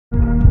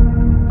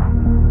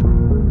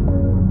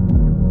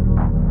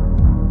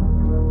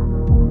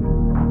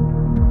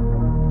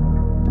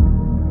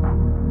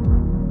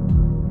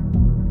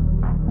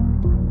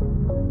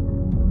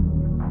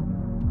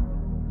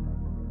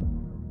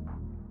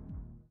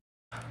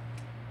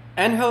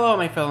And hello,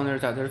 my fellow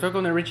nerds out there. It's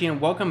Orko and Richie,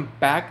 and welcome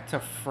back to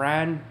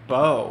Fran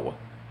Bow.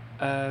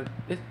 Uh,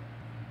 it,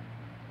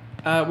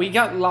 we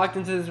got locked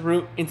into this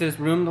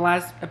room the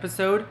last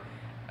episode,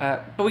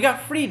 but we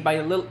got freed by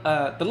the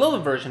little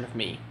version of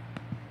me,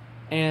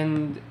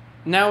 and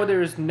now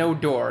there's no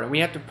door, and we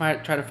have to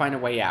try to find a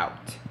way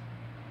out.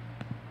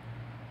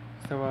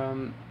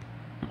 So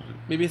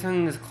maybe something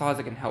in this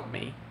closet can help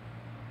me.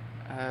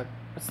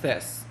 What's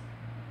this?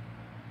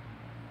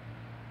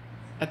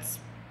 That's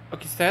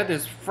okay. So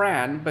there's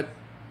Fran, but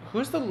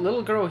who's the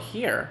little girl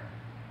here?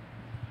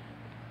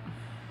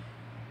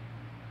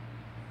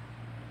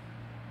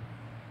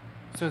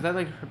 So is that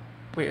like her?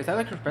 Wait, is that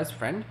like her best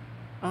friend?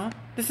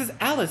 This is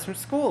Alice from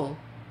school.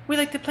 We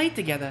like to play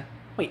together.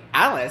 Wait,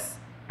 Alice?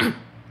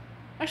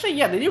 Actually,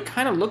 yeah, they do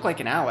kind of look like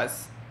an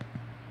Alice.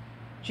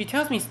 She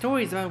tells me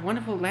stories about a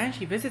wonderful land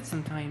she visits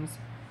sometimes.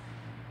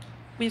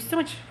 We have so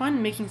much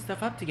fun making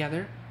stuff up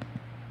together.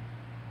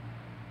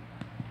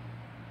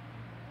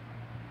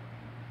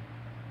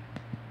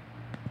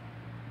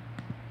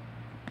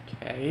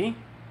 Okay.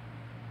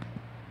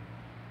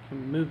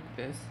 Can move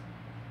this.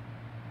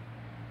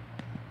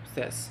 What's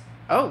this?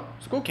 Oh,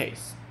 school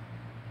case.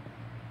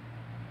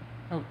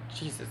 Oh,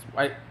 Jesus.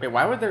 Wait,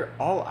 why were there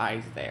all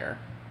eyes there?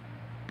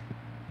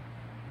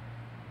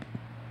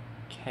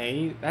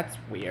 Okay, that's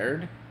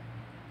weird.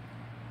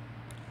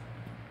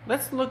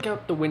 Let's look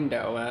out the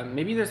window.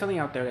 Maybe there's something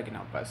out there that can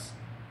help us.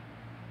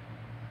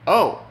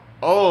 Oh,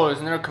 there's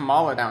another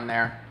Kamala down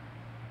there.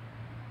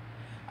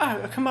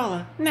 A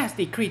Kamala.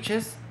 Nasty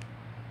creatures.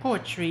 Poor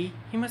tree.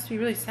 He must be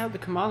really sad with the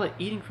Kamala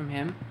eating from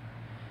him.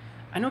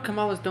 I know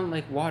Kamalas don't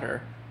like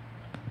water.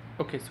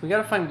 Okay, so we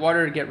gotta find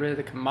water to get rid of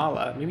the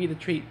Kamala. Maybe the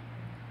tree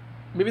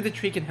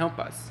can help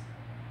us.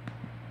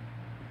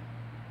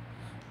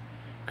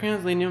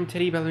 Crayons, linoleum,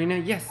 teddy, ballerina.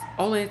 Yes,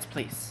 all in its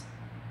place.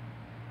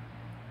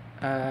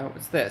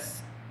 What's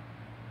this?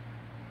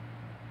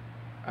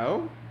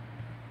 Oh?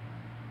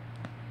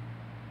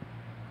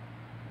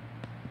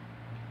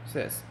 What's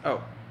this?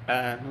 Oh,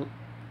 I'm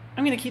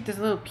gonna keep this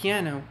little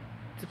piano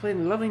to play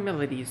lovely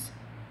melodies.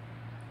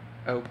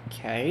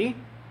 Okay.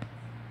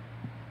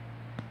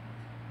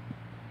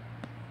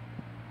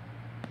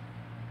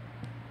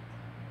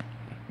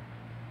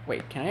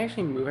 Wait, can I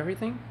actually move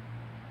everything?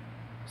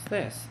 What's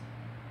this?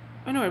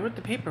 Oh no, I ripped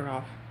the paper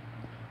off.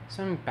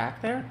 Something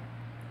back there?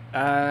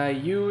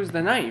 Use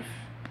the knife.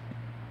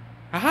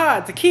 Aha,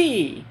 it's a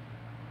key!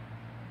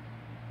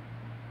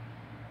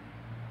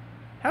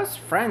 How's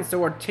Fran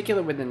so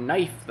articulate with a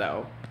knife,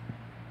 though?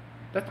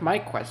 That's my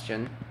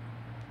question.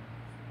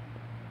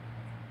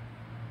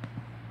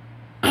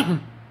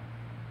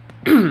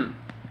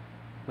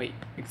 Wait,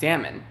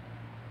 examine.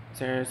 Is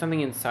there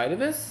something inside of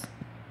this?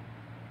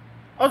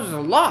 Oh, there's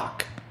a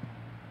lock!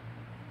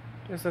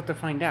 Just have to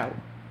find out.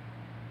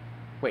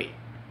 Wait,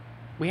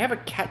 we have a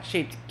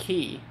cat-shaped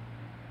key.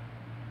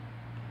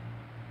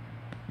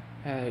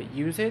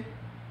 Use it.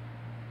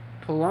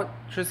 Pull-out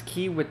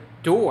key with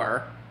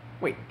door.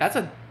 Wait, that's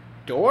a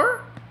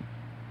door?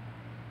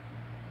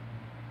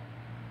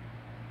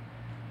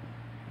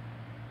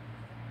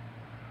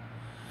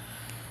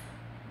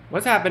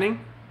 What's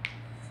happening?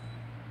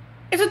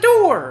 It's a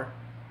door!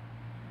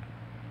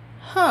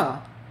 Huh.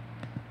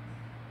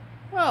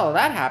 Well,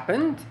 that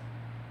happened.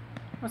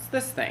 What's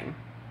this thing?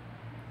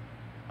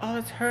 Oh,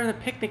 it's her on a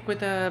picnic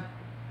with a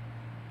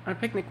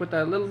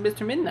little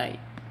Mr. Midnight.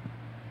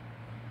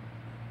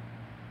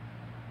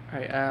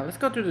 Alright, let's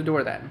go through the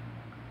door then.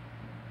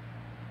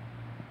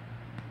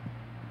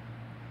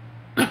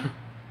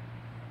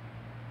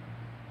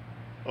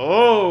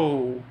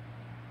 Oh!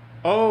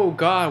 Oh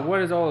god,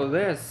 what is all of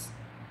this?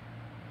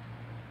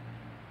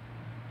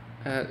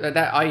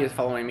 That eye is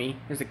following me.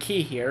 There's a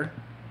key here.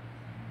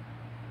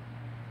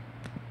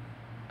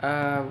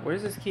 Where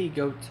does this key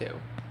go to?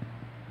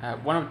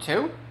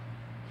 102?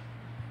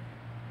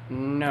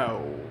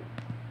 No.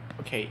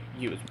 Okay,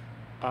 use.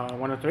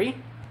 103?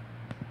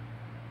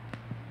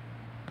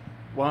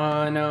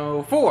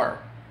 104?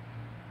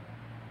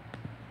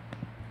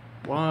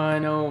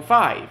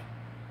 105?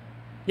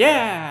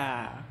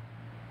 Yeah!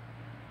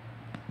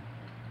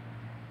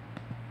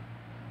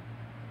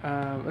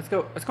 Let's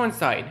go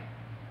inside.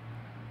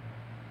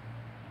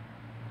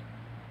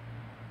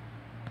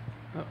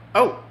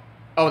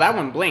 Oh, that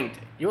one blinked.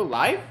 You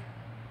alive?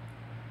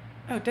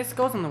 Oh, there's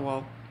skulls on the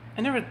wall.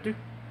 I never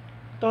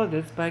thought of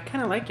this, but I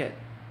kind of like it.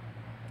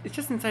 It's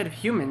just inside of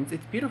humans.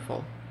 It's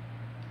beautiful.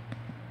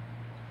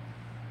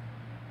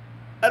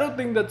 I don't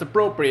think that's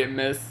appropriate,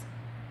 miss.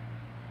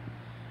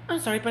 I'm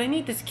sorry, but I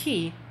need this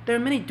key. There are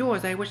many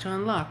doors I wish to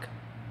unlock.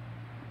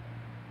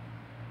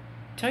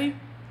 Tell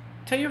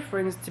your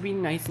friends to be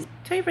nice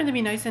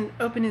and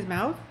open his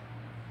mouth.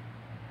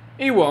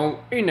 He won't.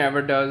 He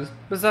never does.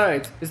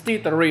 Besides, his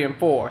teeth are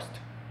reinforced.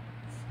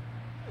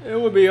 It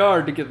would be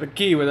hard to get the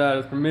key without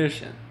his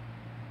permission.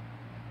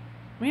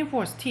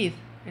 Reinforced teeth?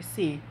 I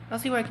see. I'll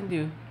see what I can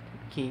do.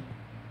 Key.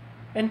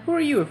 And who are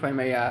you, if I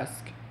may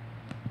ask?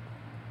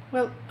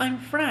 Well, I'm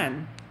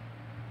Fran.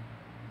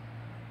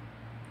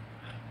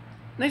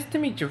 Nice to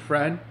meet you,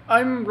 Fran.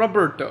 I'm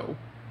Roberto.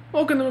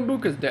 Welcome to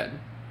Mabuka's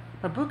den.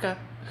 Mabuka?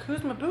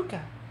 Who's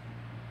Mabuka?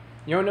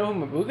 You don't know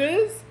who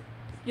Mabuka is?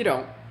 You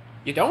don't.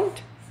 You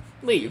don't?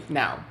 Leave,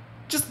 now.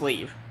 Just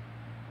leave.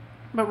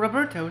 But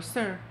Roberto,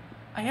 sir,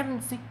 I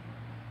haven't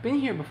been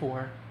here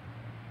before.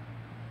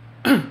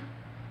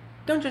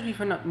 Don't judge me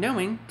for not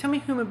knowing. Tell me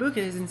who Mabuka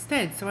is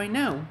instead, so I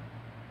know.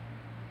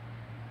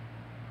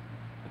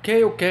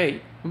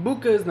 Okay.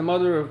 Mabuka is the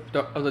mother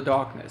of the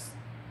darkness.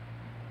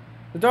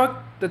 The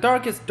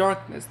darkest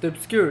darkness, the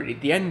obscurity,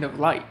 the end of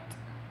light.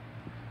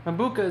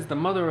 Mabuka is the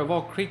mother of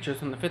all creatures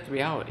from the fifth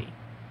reality.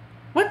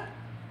 What?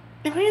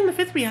 Am I in the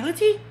fifth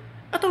reality?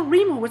 I thought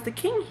Remor was the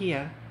king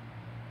here.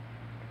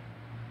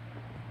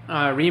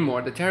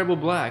 Remor, the terrible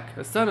black,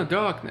 a son of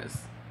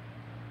darkness.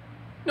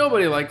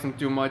 Nobody likes him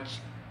too much.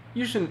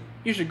 You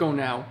should go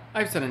now.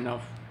 I've said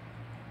enough.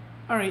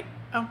 Alright,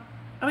 I'll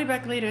be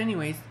back later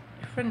anyways.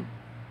 Your friend...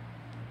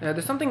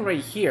 there's something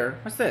right here.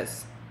 What's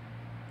this?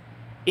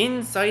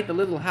 Inside the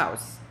little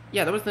house.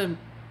 Yeah, that was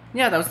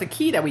the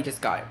key that we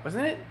just got,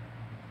 wasn't it?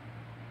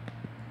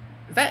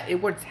 Is that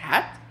Edward's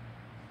hat?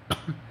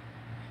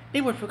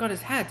 Edward forgot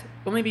his hat.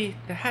 Or maybe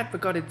the hat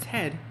forgot its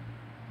head.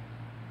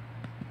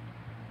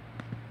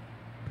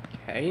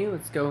 Okay,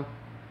 let's go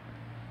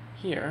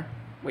here.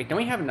 Wait, don't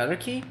we have another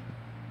key?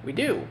 We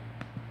do.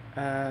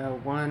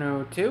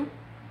 102.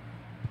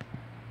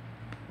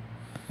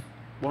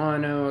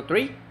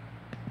 103.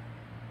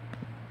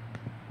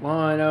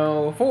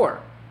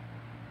 104.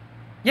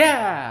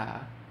 Yeah!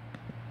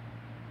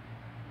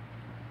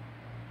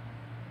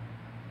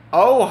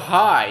 Oh,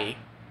 hi.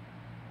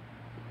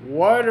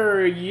 What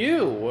are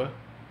you?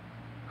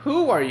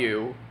 Who are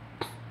you?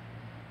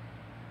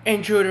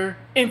 Intruder,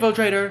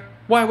 infiltrator,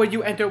 why would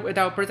you enter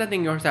without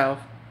presenting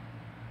yourself?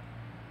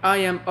 I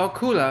am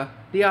Okula,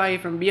 the eye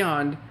from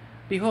beyond.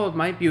 Behold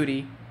my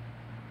beauty.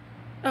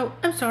 Oh,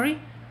 I'm sorry.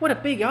 What a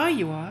big eye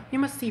you are. You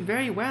must see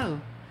very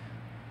well.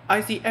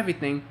 I see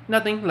everything,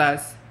 nothing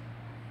less.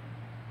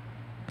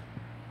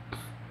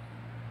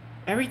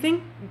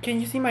 Everything?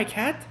 Can you see my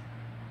cat?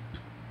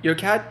 Your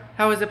cat?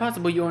 How is it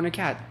possible you own a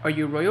cat? Are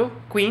you royal?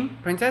 Queen?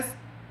 Princess?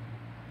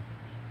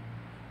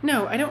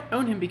 No, I don't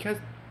own him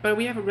but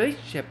we have a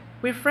relationship.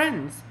 We're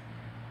friends.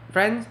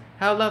 Friends?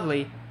 How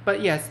lovely.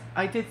 But yes,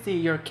 I did see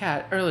your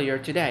cat earlier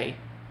today.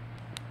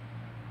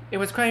 It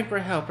was crying for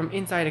help from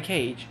inside a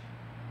cage.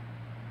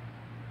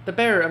 The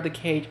bearer of the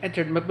cage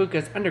entered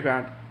Mabuka's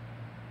underground.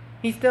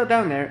 He's still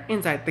down there,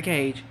 inside the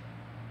cage.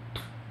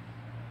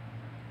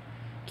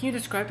 Can you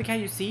describe the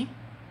cat you see?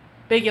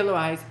 Big yellow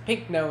eyes,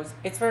 pink nose,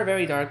 its fur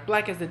very dark,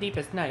 black as the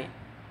deepest night.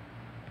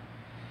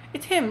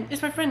 It's him!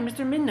 It's my friend,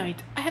 Mr.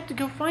 Midnight. I have to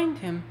go find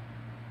him.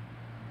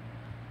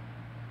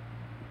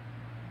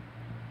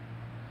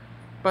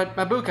 But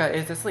Mabuka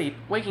is asleep.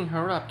 Waking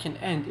her up can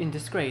end in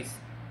disgrace.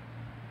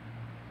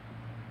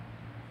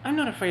 I'm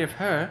not afraid of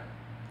her.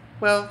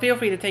 Well, feel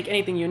free to take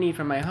anything you need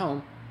from my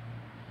home.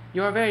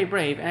 You are very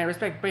brave, and I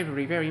respect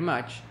bravery very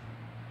much.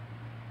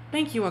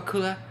 Thank you,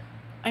 Okula.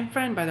 I'm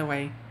Fran, by the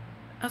way.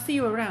 I'll see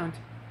you around.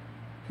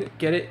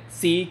 Get it?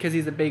 See? Because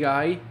he's a big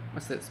eye?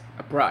 What's this?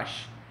 A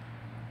brush.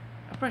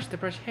 A brush to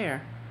brush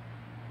hair.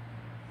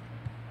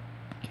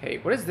 Okay,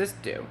 what does this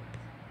do?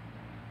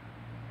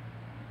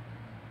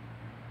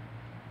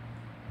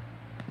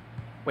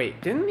 Wait,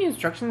 didn't the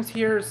instructions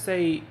here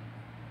say...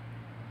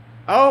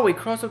 Oh, we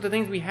cross off the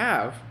things we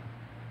have.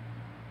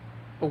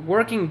 A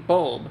working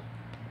bulb.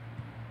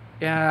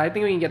 Yeah, I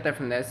think we can get that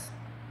from this.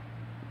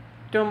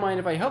 Don't mind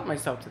if I help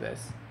myself to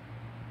this.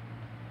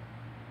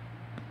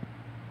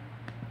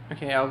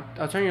 Okay,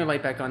 I'll turn your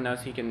light back on now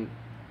so you can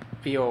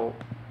feel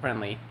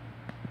friendly.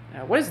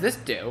 What does this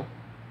do?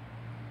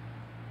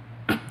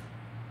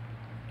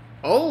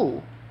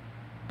 Oh!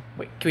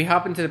 Wait, can we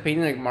hop into the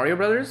painting like Mario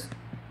Brothers?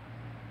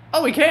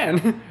 Oh, we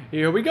can!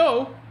 Here we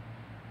go!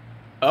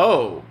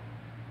 Oh.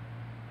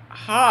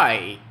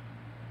 Hi.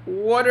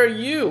 What are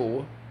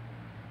you?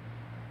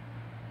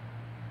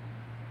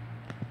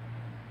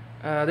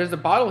 There's a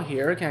bottle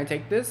here. Can I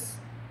take this?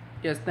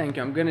 Yes, thank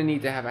you. I'm gonna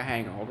need to have a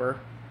hangover.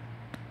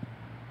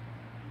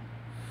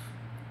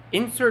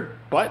 Insert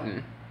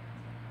button.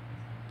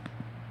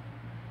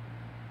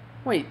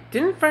 Wait,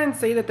 didn't Fran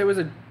say that there was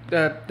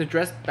the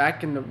dress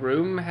back in the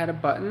room had a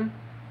button?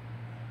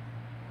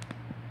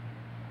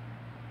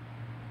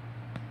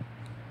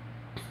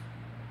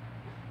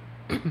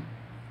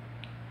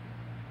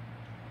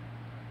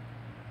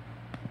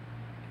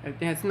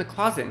 Yeah, it's in the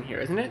closet in here,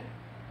 isn't it?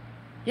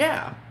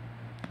 Yeah.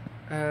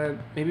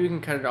 Maybe we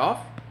can cut it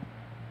off?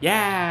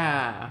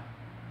 Yeah!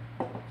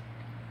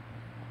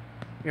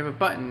 We have a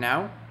button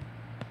now.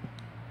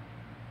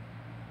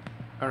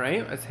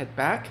 Alright, let's head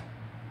back.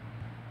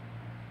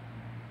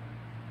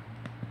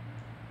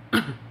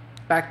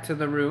 Back to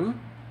the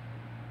room.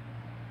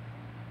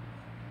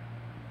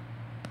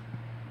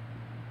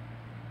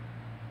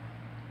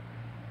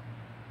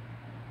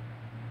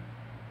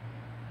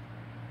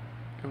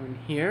 Go in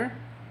here.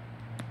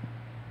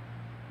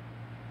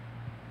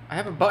 I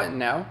have a button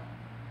now.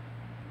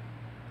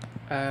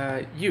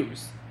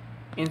 Use.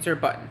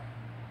 Insert button.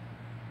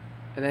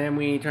 And then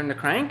we turn the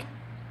crank.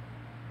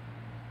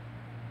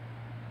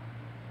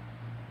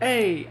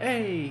 Hey,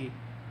 hey!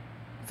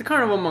 It's a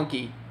carnival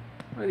monkey.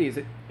 What are these?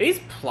 Are these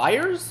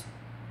pliers?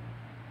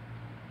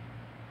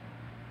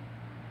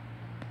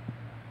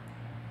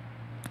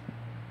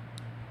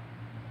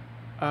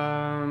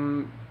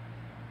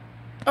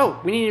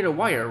 Oh, we needed a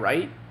wire,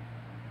 right?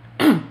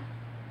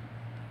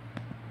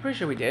 Pretty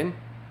sure we did.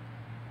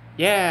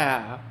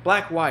 Yeah,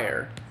 black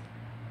wire.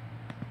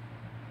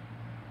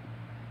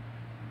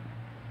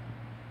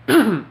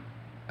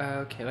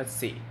 Okay, let's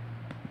see.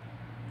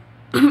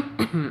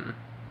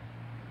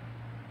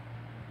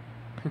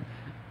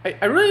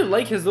 I really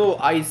like his little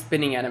eye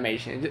spinning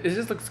animation. It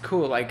just looks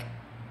cool, like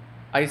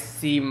I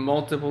see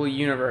multiple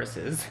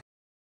universes.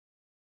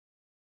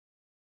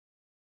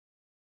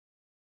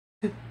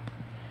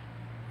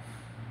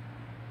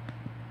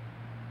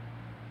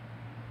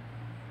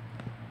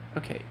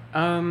 Okay,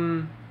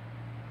 oh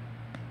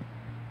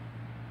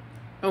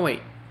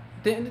wait.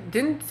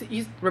 Didn't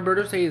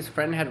Roberto say his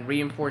friend had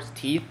reinforced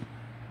teeth?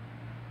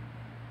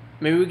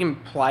 Maybe we can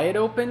pry it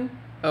open?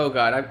 Oh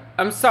god,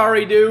 I'm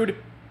sorry, dude.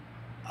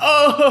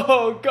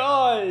 Oh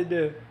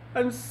god!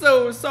 I'm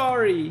so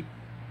sorry.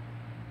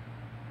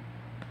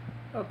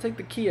 I'll take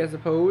the key, I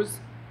suppose.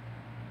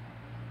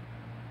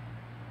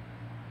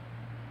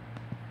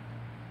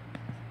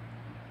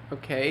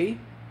 Okay.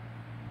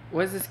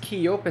 What does this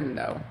key open,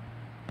 though?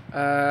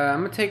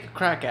 I'm gonna take a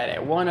crack at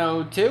it.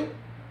 102?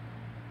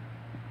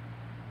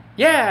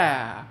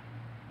 Yeah!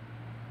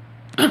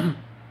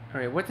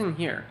 Alright, what's in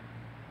here?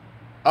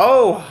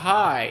 Oh,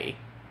 hi!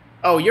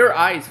 Oh, your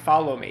eyes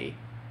follow me.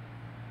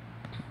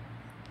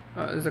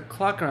 Oh, there's a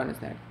clock around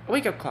his neck. A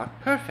wake-up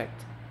clock.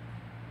 Perfect.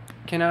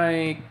 Can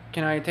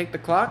I take the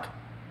clock?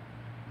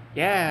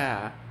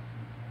 Yeah.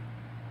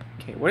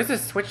 Okay, what does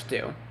this switch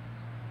do?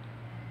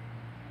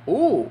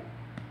 Ooh.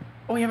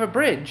 Oh, we have a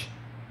bridge.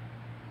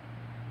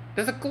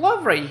 There's a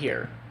glove right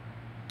here.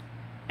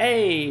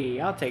 Hey,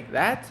 I'll take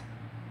that.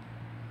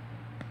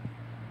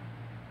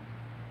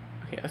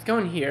 Okay, let's go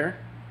in here.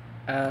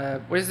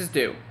 What does this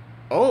do?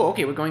 Oh,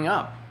 okay, we're going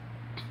up.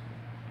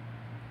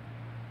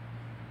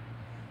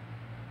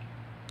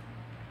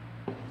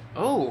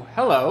 Oh,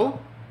 hello.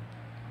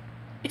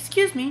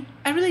 Excuse me,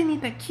 I really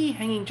need that key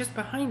hanging just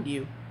behind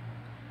you.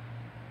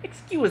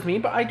 Excuse me,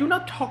 but I do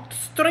not talk to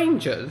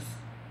strangers.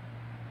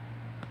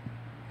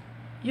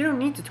 You don't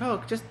need to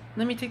talk, just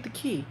let me take the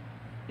key.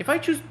 If I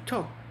choose to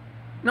talk,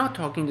 not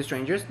talking to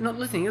strangers, not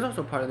listening is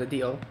also part of the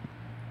deal.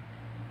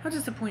 How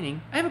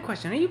disappointing. I have a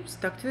question, are you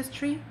stuck to this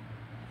tree?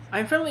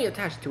 I'm firmly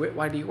attached to it,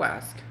 why do you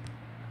ask?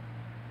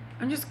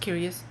 I'm just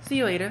curious, see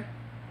you later.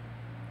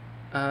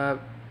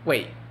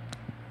 Wait.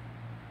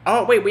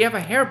 Oh, wait, we have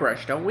a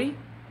hairbrush, don't we?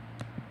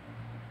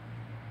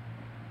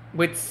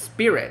 With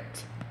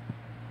spirit.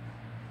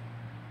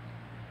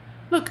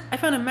 Look, I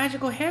found a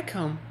magical hair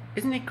comb.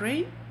 Isn't it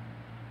great?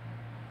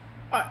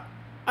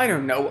 I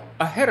don't know.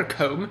 A hair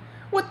comb?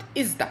 What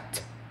is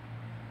that?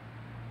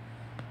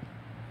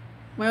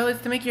 Well,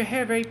 it's to make your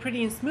hair very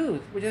pretty and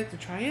smooth. Would you like to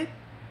try it?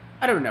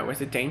 I don't know. Is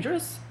it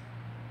dangerous?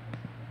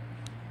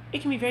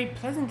 It can be very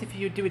pleasant if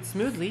you do it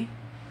smoothly.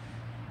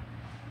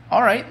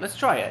 Alright, let's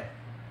try it.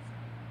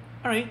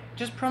 Alright,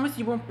 just promise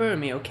you won't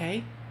burn me,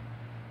 okay?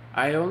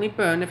 I only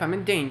burn if I'm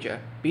in danger.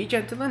 Be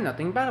gentle and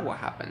nothing bad will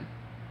happen.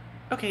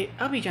 Okay,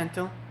 I'll be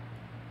gentle.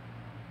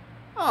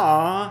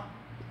 Aww.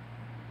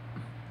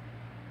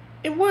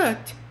 It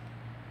worked.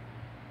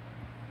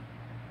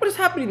 What is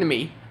happening to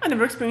me? I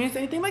never experienced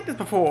anything like this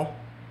before.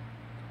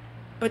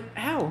 But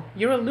how?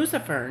 You're a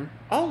Lucifern.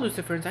 All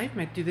Luciferns I've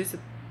met do this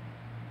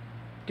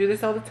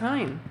all the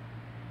time.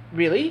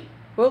 Really?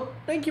 Well,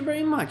 thank you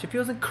very much. It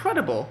feels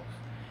incredible.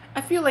 I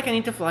feel like I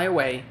need to fly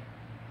away.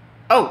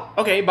 Oh,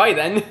 okay, bye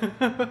then.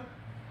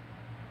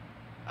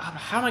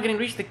 How am I going to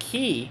reach the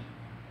key?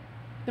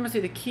 There must be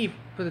the key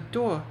for the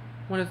door.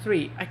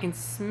 103. I can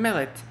smell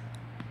it.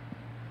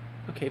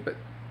 Okay, but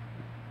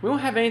we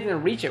won't have anything to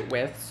reach it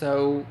with,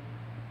 so...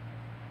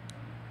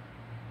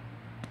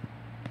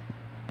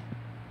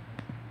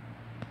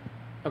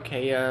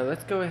 Okay,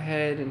 let's go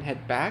ahead and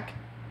head back.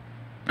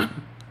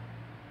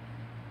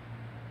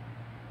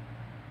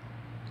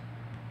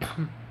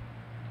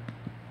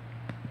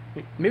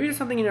 Maybe there's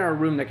something in our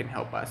room that can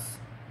help us.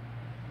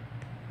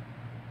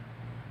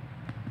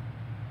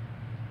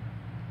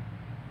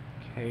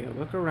 Okay,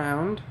 look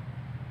around.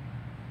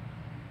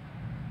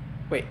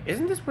 Wait,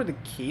 isn't this where the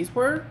keys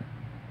were?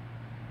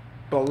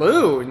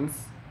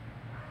 Balloons?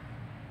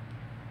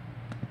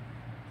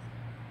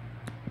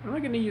 What am I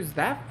gonna use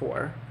that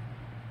for?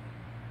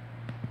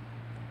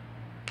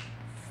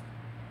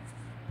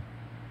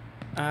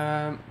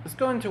 Let's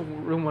go into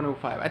room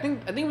 105. I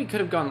think we could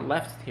have gone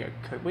left here,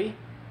 could we?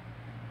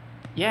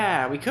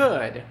 Yeah, we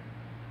could.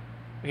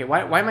 Okay,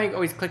 why am I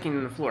always clicking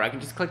on the floor? I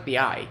can just click the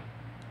eye.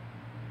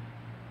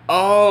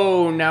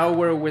 Oh, now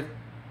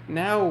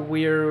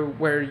we're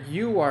where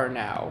you are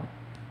now.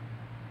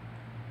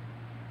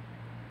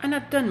 I'm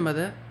not done,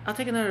 Mother. I'll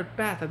take another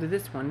bath after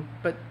this one,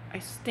 but I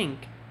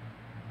stink.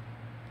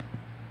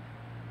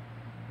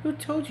 Who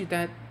told you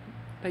that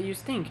you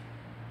stink?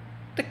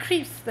 The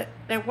creeps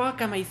that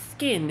walk on my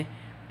skin,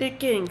 they're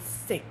getting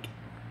sick.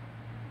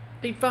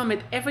 They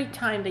vomit every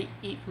time they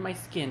eat from my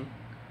skin.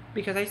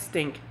 Because I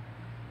stink.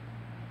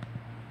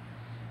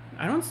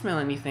 I don't smell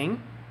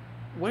anything.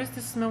 What is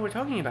this smell we're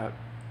talking about?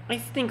 I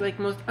stink like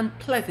most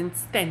unpleasant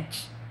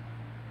stench.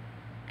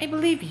 I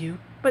believe you,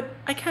 but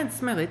I can't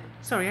smell it.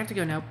 Sorry, I have to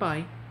go now.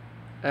 Bye.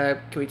 Can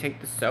we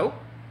take the soap?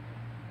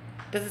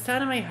 Does the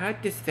sound of my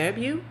heart disturb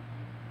you?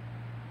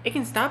 It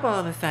can stop all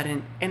of a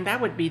sudden, and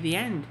that would be the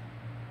end.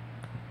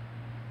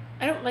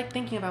 I don't like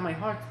thinking about my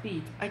heart's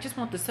beat. I just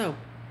want the soap.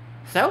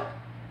 Soap?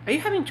 Are you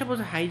having troubles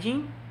with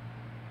hygiene?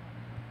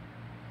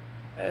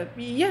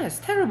 Yes,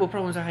 terrible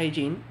problems with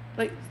hygiene.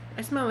 Like,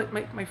 I smell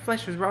like my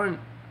flesh was rotten.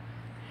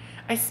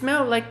 I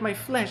smell like my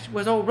flesh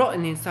was all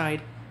rotten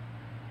inside.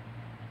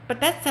 But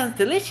that sounds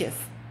delicious.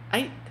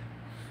 I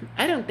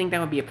don't think that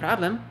would be a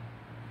problem.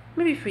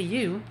 Maybe for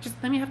you. Just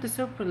let me have the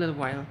soap for a little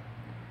while.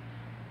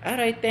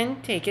 Alright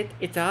then, take it.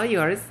 It's all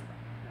yours.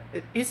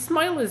 His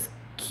smile is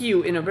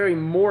cute in a very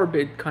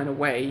morbid kind of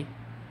way.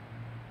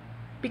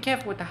 Be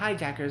careful with the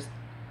hijackers.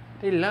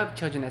 They love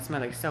children that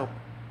smell like soap.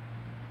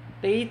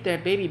 They eat their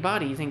baby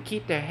bodies and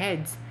keep their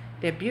heads,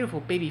 their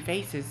beautiful baby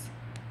faces.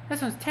 That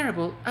sounds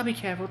terrible. I'll be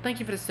careful. Thank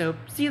you for the soap.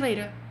 See you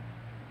later.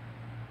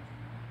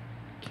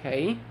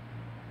 Okay.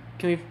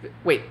 Can we...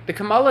 Wait, the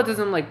Kamala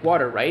doesn't like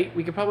water, right?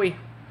 We could probably...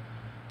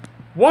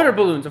 Water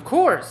balloons, of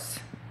course!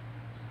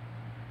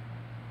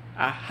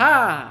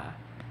 Aha!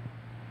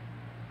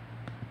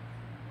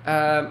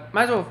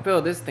 Might as well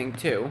fill this thing,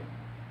 too.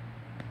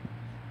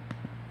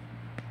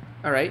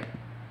 Alright.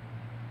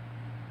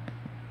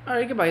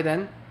 Alright, goodbye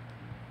then.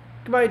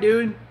 Goodbye,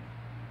 dude.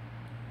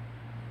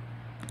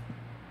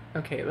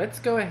 Okay, let's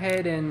go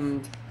ahead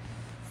and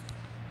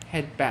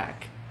head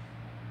back.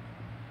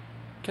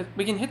 Cause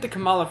we can hit the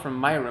Kamala from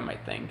my room, I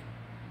think.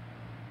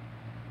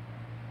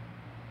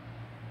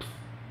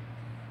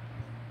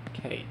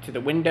 Okay, to the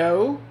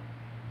window.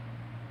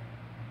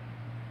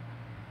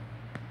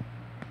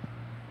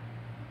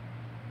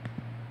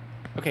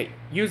 Okay,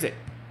 use it.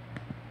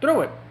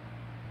 Throw it.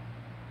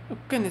 Oh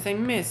goodness, I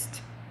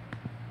missed.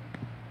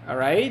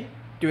 Alright,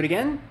 do it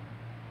again.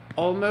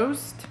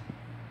 Almost.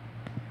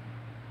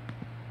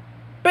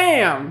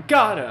 Bam!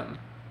 Got him!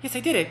 Yes, I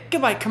did it.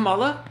 Goodbye,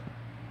 Kamala.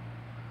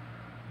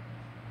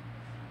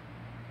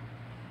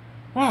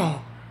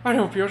 Wow, I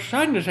don't feel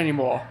sadness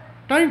anymore.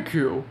 Thank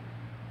you.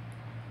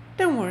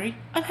 Don't worry,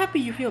 I'm happy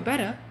you feel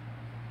better.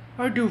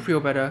 I do feel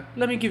better.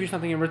 Let me give you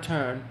something in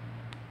return.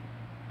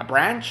 A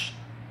branch?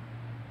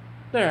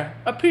 There,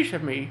 a piece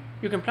of me.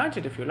 You can plant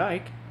it if you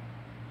like.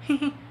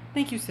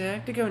 Thank you, sir. I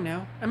have to go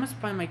now. I must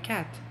find my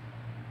cat.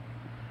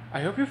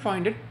 I hope you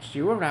find it. See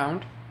you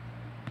around.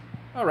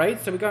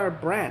 Alright, so we got our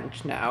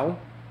branch now.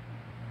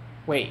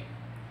 Wait.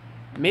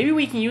 Maybe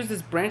we can use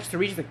this branch to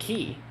reach the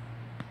key.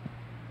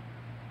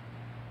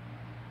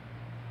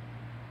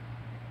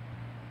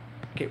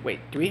 Okay, wait.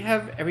 Do we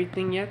have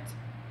everything yet?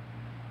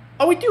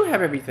 Oh, we do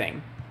have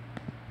everything.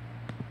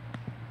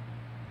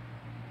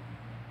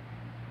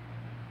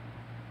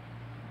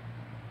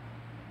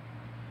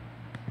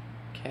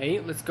 Okay,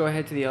 let's go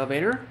ahead to the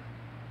elevator.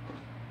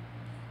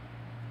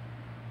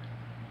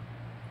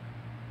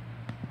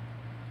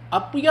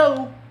 Up we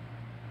go!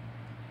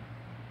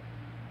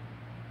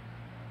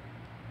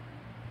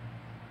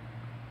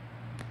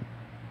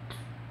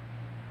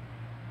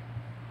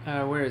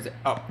 Where is it?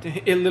 Oh,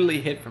 it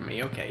literally hit from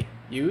me. Okay,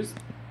 use.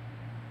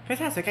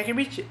 Fantastic, I can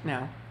reach it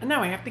now. And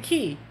now I have the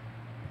key.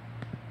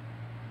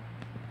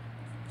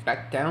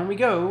 Back down we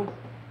go.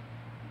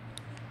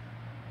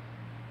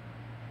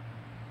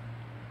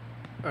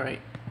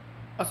 Alright.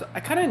 Also, I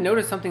kind of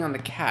noticed something on the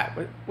cat.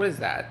 What is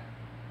that?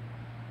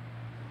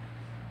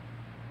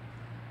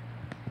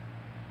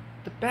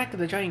 The back of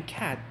the giant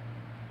cat.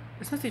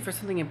 This must be for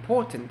something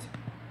important.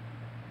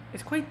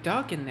 It's quite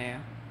dark in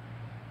there.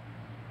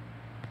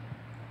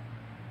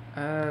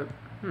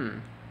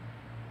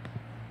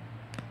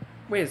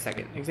 Wait a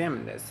second.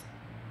 Examine this.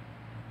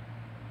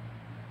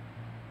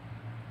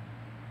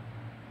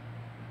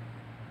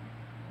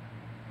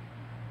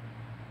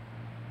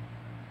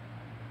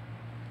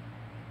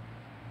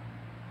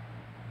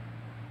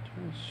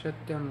 Shut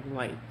down the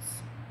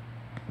lights.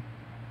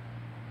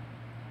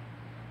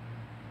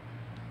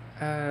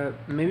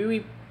 Maybe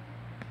we...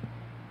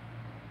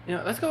 You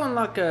know, let's go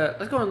unlock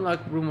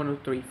room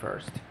 103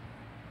 first.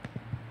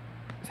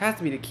 This has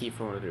to be the key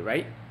for 103,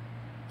 right?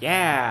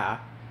 Yeah!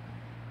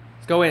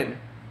 Let's go in.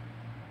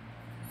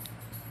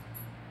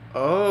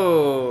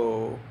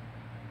 Oh!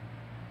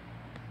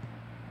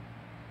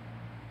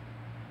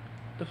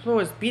 The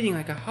floor is beating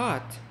like a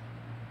heart.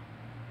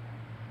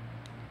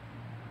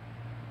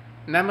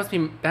 And that must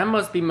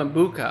be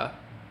Mabuka.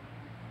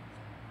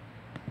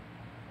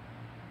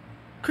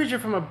 Creature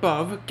from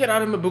above, get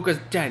out of Mabuka's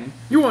den.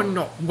 You are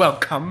not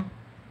welcome.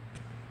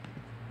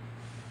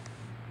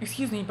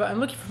 Excuse me, but I'm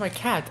looking for my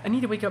cat. I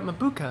need to wake up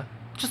Mabuka.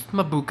 Just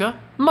Mabuka?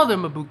 Mother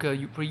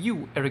Mabuka for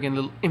you, arrogant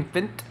little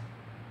infant.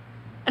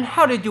 And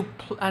how did you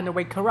plan to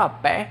wake her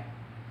up, eh?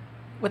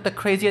 With the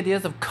crazy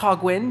ideas of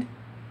Cogwind?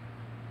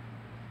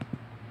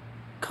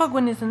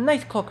 Cogwind is a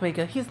nice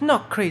clockmaker. He is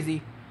not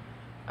crazy.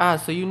 Ah,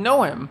 so you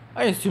know him.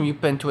 I assume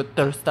you've been to a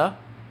thirster.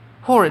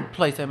 Horrid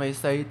place, I may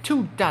say.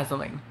 Too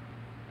dazzling.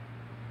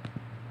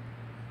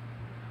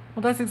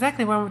 Well, that's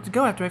exactly where I want to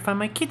go after I find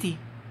my kitty.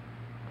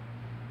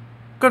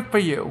 Good for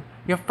you.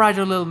 Your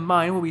fragile little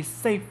mind will be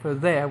safer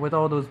there with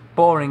all those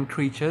boring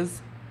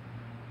creatures.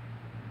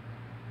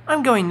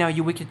 I'm going now,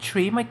 you wicked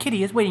tree. My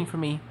kitty is waiting for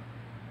me.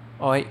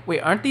 Oh, wait,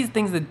 aren't these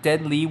things the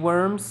deadly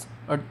worms?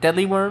 Or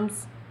deadly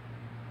worms?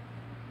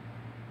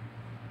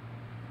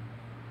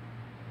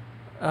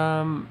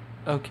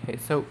 Okay,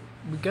 so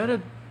we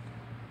gotta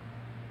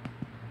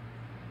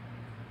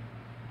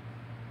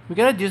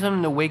do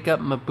something to wake up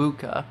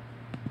Mabuka.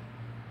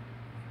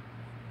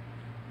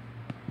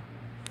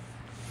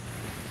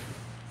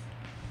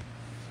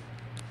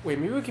 Wait,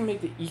 maybe we can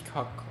make the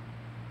ECOG.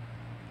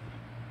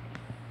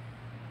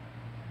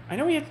 I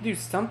know we have to do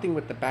something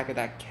with the back of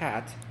that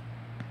cat.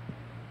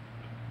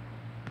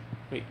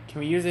 Wait, can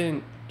we use it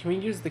in... Can we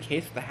use the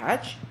case with the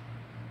hatch?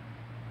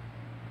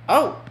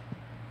 Oh!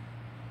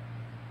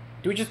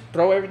 Do we just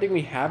throw everything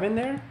we have in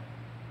there?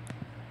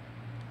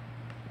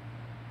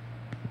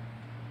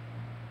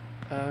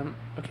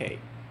 Okay.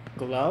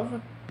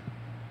 Glove.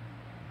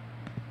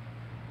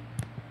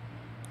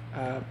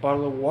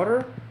 Bottle of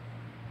water.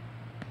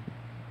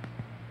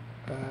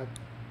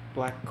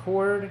 Black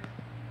cord.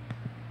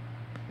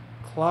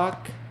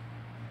 Clock.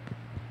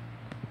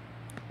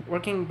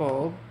 Working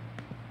bulb.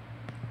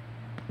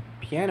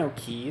 Piano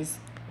keys.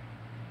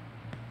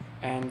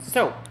 And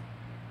soap.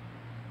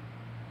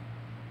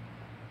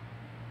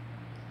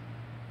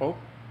 Oh.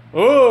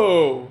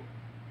 Oh!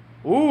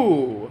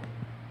 Ooh!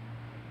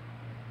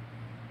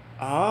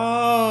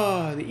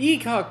 Ah, the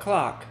ECOG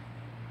clock.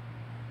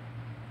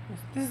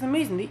 This is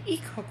amazing. The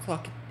ECOG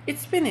clock.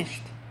 It's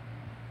finished.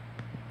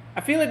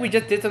 I feel like we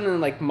just did something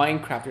like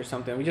Minecraft or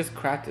something. We just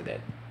crafted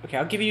it. Okay,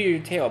 I'll give you your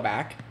tail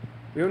back.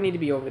 We don't need to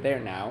be over there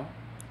now.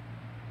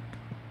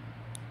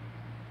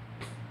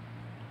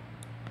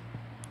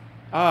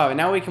 Oh,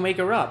 now we can wake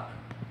her up.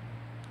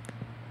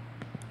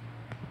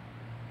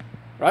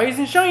 Rise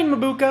and shine,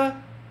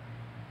 Mabuka!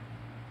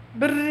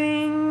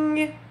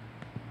 Bring!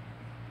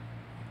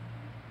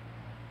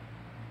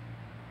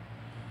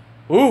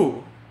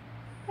 Ooh!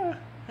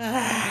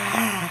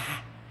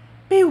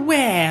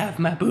 Beware of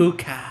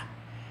Mabuka!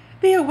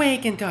 The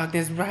awakened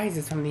darkness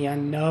rises from the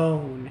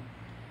unknown.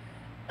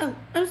 Oh,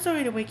 I'm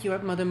sorry to wake you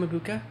up, Mother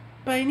Mabuka,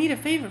 but I need a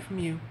favor from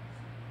you.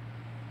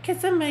 Can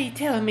somebody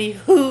tell me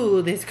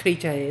who this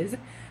creature is?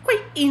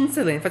 Quite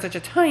insolent for such a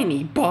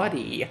tiny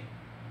body.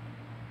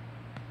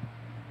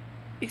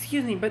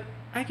 Excuse me, but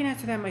I can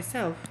answer that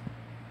myself.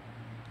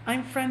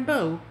 I'm Fran,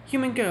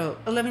 human girl,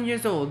 11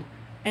 years old,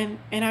 and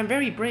I'm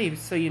very brave,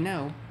 so you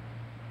know.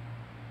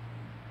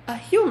 A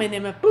human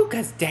in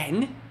Mabuka's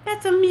den?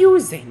 That's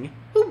amusing.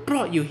 Who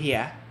brought you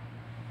here?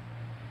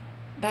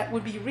 That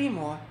would be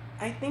Remor.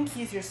 I think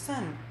he's your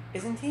son,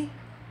 isn't he?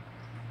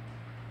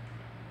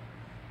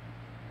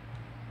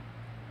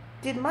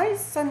 Did my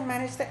son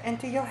manage to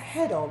enter your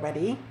head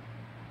already?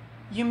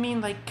 You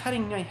mean like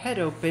cutting my head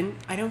open?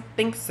 I don't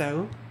think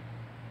so.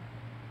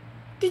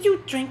 Did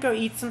you drink or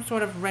eat some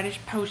sort of reddish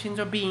potions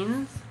or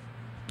beans?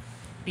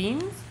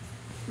 Beans?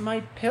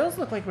 My pills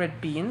look like red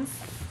beans,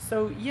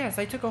 so yes,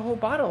 I took a whole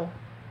bottle.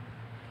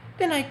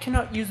 Then I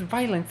cannot use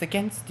violence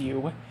against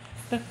you.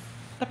 The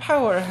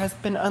power has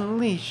been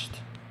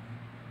unleashed.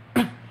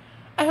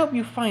 I hope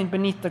you find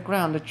beneath the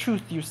ground the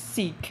truth you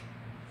seek.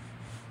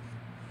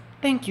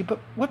 Thank you, but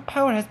what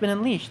power has been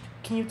unleashed?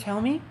 Can you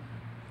tell me?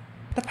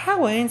 The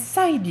power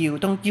inside you,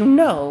 don't you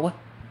know?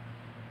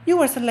 You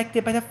were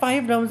selected by the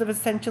 5 realms of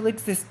essential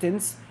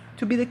existence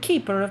to be the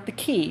keeper of the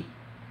key.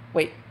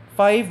 Wait,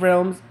 5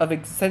 realms of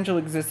essential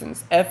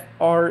existence.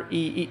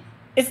 F-R-E-E.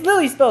 It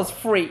literally spells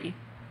free.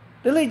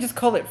 Literally just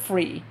call it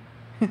free.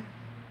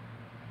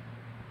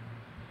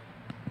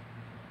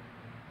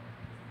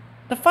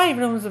 The 5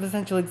 realms of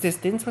essential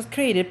existence was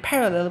created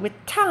parallel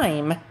with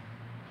time.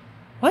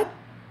 What?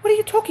 What are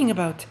you talking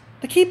about?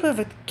 The keeper of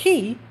the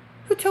key?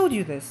 Who told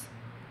you this?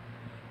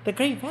 The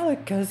great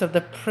Valakas of the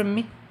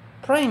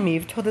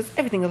Primeve told us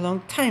everything a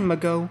long time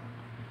ago.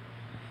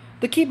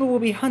 The keeper will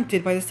be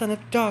hunted by the Son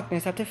of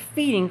Darkness after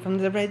feeding from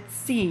the red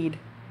seed.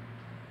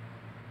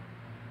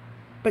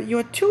 But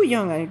you're too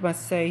young, I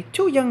must say.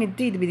 Too young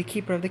indeed to be the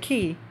keeper of the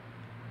key.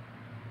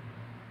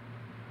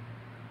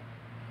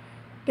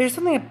 There's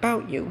something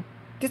about you.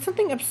 Did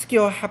something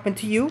obscure happen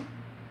to you?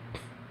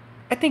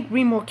 I think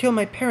Remor killed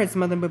my parents,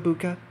 Mother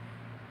Mabuka.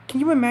 Can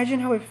you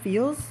imagine how it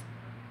feels?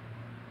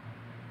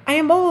 I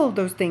am all of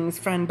those things,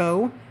 Fran.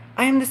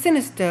 I am the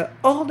sinister,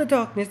 all the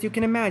darkness you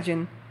can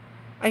imagine.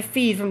 I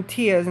feed from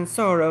tears and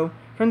sorrow,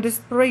 from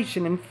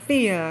desperation and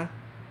fear.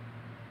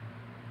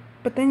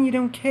 But then you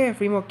don't care if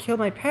Remor killed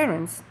my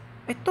parents.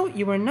 I thought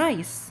you were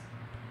nice.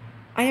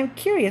 I am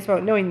curious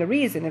about knowing the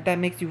reason, if that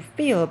makes you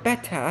feel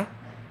better.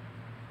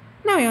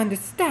 Now I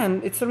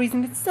understand it's the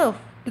reason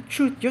itself, the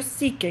truth you're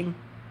seeking.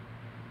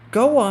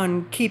 Go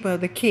on, keeper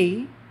of the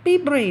key. Be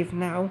brave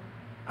now.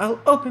 I'll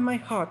open my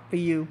heart for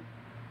you.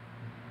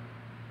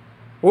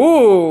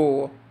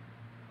 Ooh!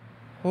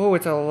 Oh,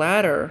 it's a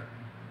ladder.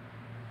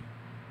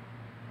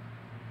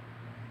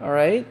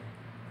 Alright.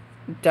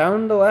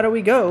 Down the ladder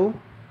we go.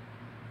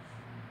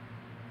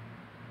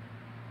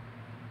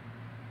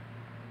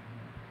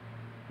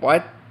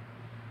 What?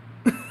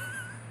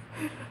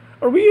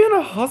 Are we in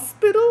a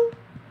hospital?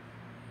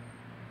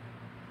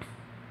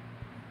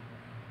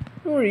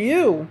 Who are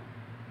you?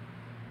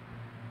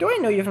 Do I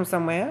know you from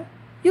somewhere?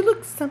 You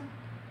took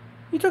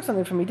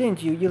something from me,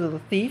 didn't you, you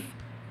little thief?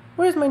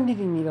 Where's my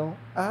knitting needle?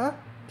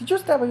 Did you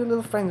stab all your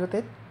little friends with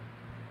it?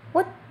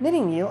 What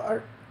knitting needle?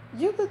 Are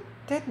you the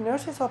dead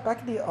nurse I saw back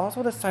at the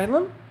Oswald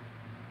Asylum?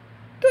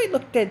 Do I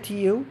look dead to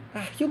you?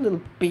 You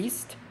little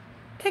beast.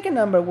 Take a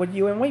number, would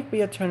you, and wait for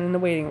your turn in the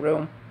waiting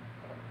room.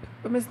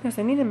 But Miss Nurse,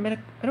 I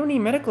don't need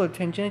medical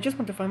attention, I just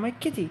want to find my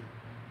kitty.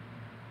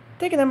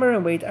 Take a number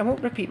and wait, I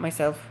won't repeat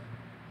myself.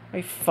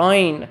 Right,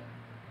 fine.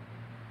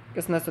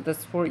 Guess that's what this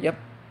is for, yep.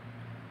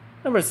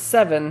 Number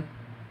 7.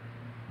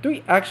 Do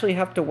we actually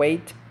have to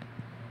wait?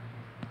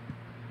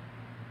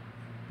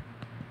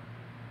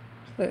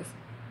 What's this?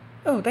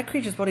 Oh, that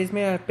creature's body is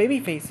made out of baby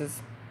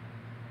faces.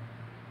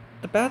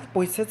 The bath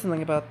boy said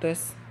something about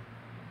this.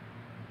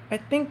 I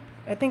think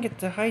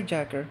it's a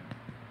hijacker.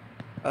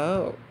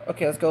 Oh,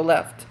 okay, let's go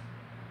left.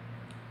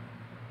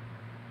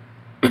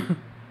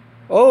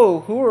 Oh,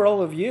 who are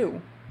all of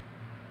you?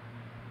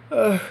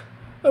 I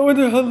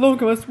wonder how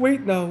long I must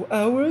wait now.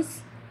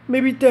 Hours?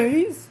 Maybe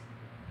days?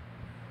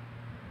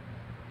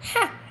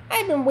 Ha!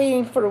 I've been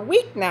waiting for a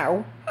week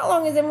now. How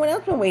long has everyone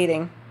else been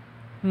waiting?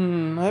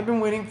 I've been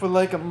waiting for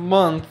like a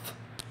month.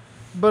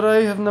 But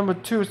I have number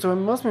 2, so it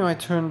must be my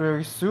turn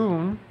very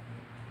soon.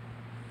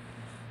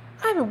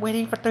 I've been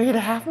waiting for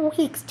 3.5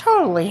 weeks.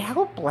 Totally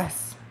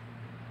helpless.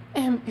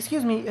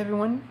 Excuse me,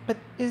 everyone, but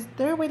is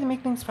there a way to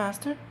make things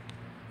faster?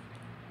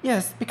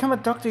 Yes, become a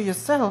doctor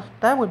yourself.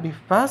 That would be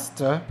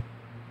faster.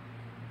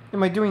 And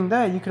by doing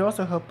that, you could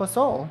also help us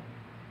all.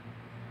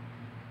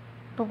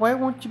 But why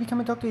won't you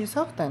become a doctor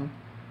yourself then?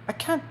 I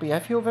can't be.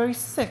 I feel very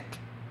sick.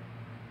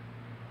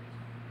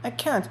 I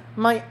can't.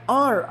 My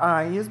R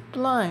eye is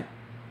blind.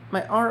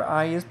 My R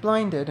eye is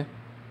blinded.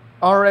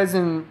 R as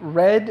in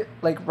red,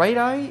 like right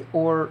eye,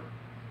 or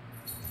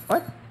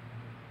what?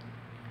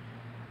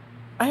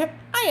 I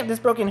have this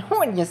broken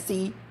horn, you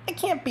see. I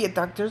can't be a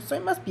doctor, so I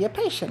must be a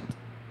patient.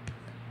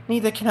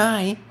 Neither can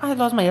I. I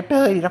lost my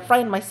ability to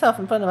frighten myself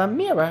in front of a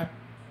mirror.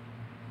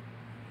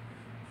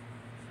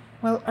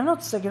 Well, I'm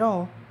not sick at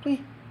all.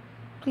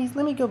 Please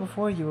let me go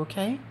before you,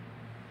 okay?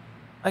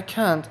 I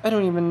can't. I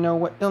don't even know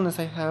what illness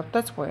I have.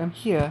 That's why I'm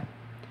here.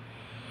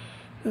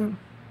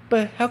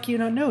 But how can you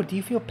not know? Do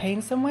you feel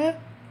pain somewhere?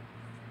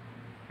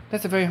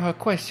 That's a very hard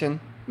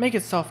question. Make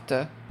it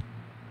softer.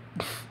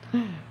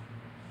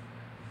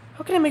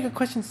 How can I make a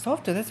question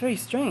softer? That's very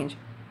strange.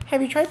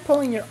 Have you tried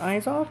pulling your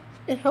eyes off?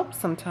 It helps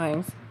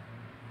sometimes.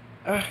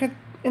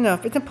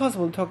 Enough. It's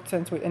impossible to talk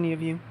sense with any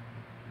of you.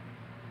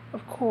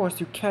 Of course,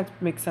 you can't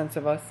make sense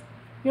of us.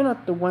 You're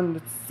not the one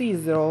that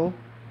sees it all.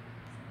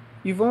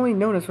 You've only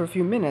known us for a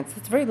few minutes.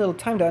 It's very little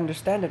time to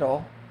understand it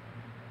all.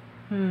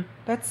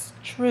 That's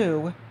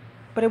true.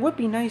 But it would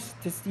be nice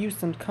to use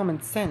some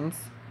common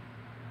sense.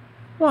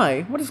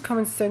 Why? What does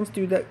common sense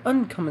do that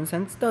uncommon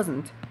sense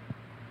doesn't?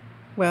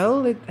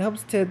 Well, it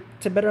helps to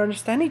better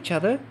understand each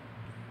other.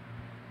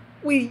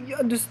 We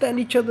understand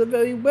each other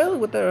very well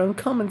with our own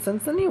common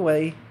sense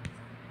anyway.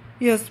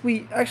 Yes,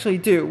 we actually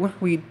do.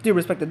 We do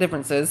respect the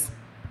differences.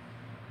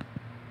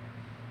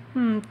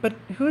 But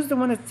who's the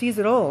one that sees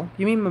it all?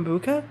 You mean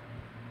Mabuka?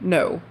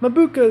 No,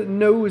 Mabuka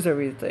knows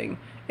everything.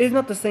 It is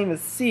not the same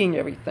as seeing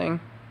everything.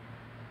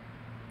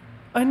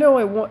 I know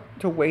I want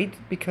to wait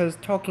because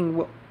talking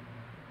will...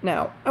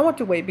 Now, I want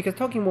to wait because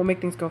talking will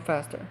make things go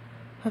faster.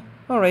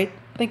 Alright,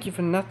 thank you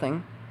for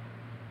nothing.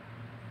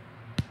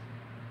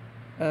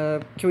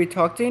 Can we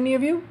talk to any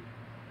of you?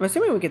 I'm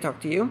assuming we can talk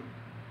to you.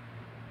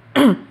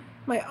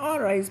 My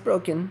R eye is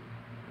broken.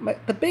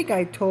 The big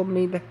eye told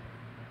me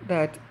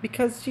that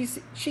because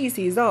she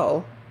sees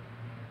all.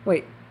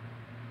 Wait,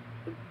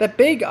 the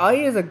big eye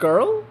is a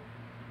girl?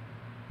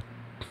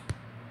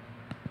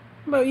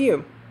 What about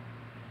you?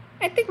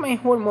 I think my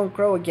horn won't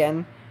grow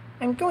again.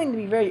 I'm going to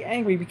be very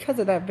angry because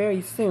of that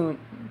very soon.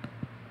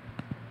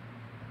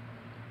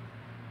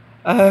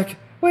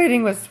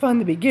 Waiting was fun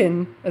at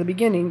the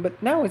beginning,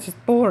 but now it's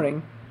just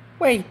boring.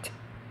 Wait.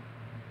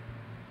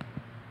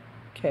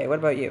 Okay, what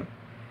about you?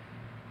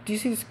 Do you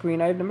see the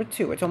screen? I have number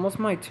 2. It's almost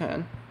my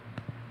turn.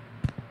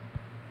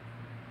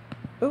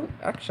 Oh,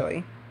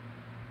 actually.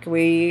 Can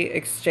we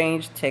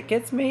exchange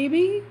tickets,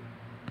 maybe?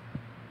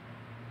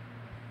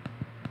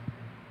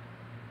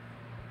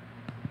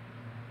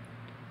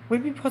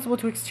 Would it be possible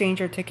to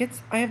exchange our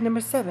tickets? I have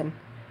number 7.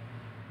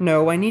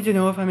 No, I need to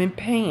know if I'm in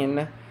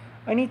pain.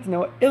 I need to know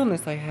what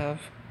illness I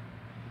have.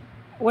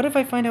 What if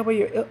I find out what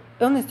your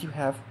illness you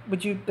have?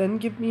 Would you then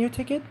give me your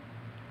ticket?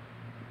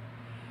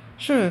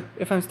 Sure,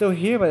 if I'm still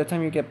here by the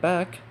time you get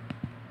back.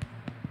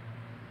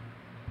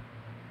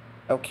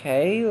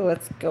 Okay,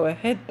 let's go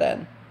ahead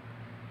then.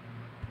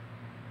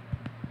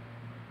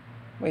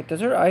 Wait, does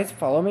her eyes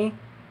follow me?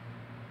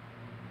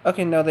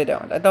 Okay, no they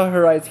don't. I thought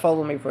her eyes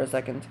followed me for a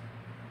second.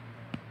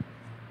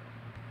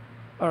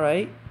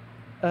 Alright.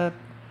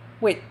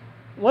 Wait.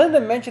 One of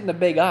them mentioned the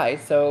big eye,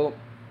 so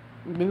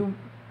maybe,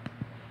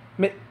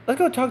 let's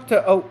go talk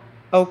to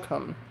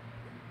Oakham.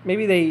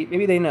 Maybe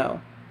they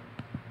know.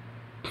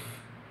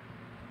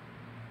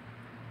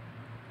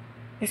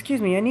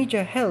 Excuse me, I need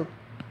your help.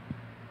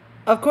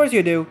 Of course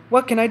you do.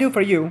 What can I do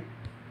for you?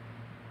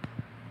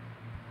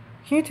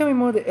 Can you tell me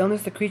more of the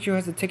illness the creature who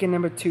has the ticket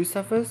number 2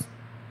 suffers?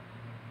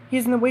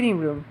 He's in the waiting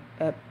room.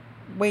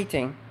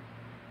 Waiting.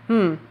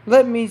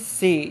 Let me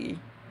see.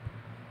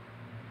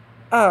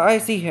 Ah, I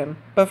see him.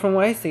 But from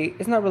what I see,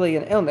 it's not really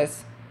an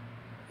illness.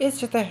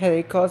 It's just a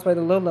headache caused by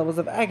the low levels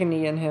of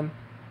agony in him.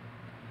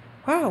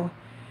 Wow.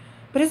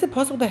 But is it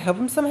possible to help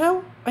him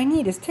somehow? I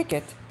need his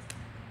ticket.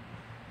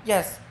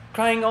 Yes,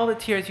 crying all the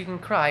tears you can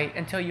cry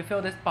until you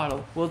fill this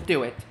bottle will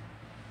do it.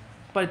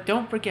 But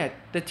don't forget,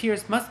 the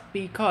tears must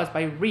be caused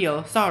by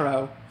real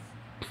sorrow.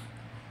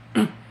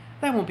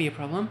 That won't be a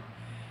problem.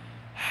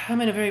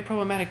 I'm at a very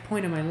problematic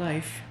point in my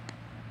life.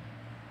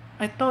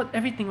 I thought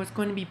everything was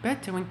going to be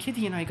better when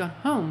Kitty and I got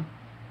home.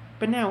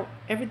 But now,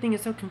 everything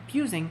is so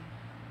confusing.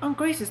 Aunt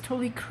Grace is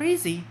totally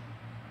crazy.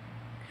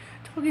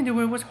 Talking to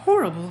her was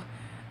horrible.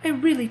 I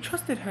really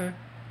trusted her.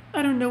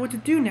 I don't know what to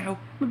do now.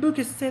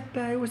 Mabuka said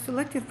that I was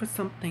selected for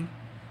something.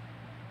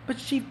 But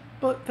she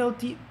fell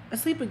deep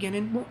asleep again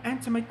and won't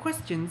answer my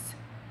questions.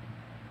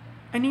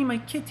 I need my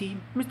kitty.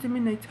 Mr.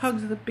 Midnight's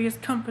hugs are the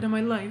biggest comfort in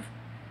my life.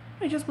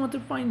 I just want to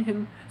find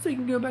him so he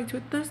can go back to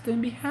Augusta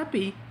and be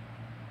happy.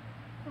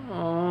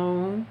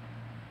 Oh,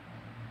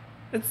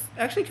 it's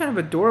actually kind of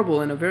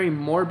adorable in a very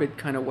morbid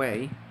kind of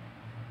way.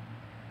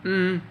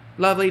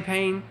 Lovely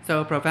pain,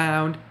 so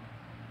profound.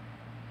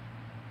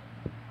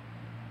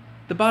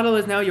 The bottle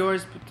is now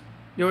yours.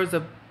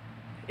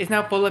 Is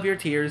now full of your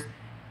tears.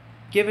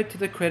 Give it to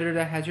the critter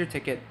that has your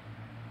ticket.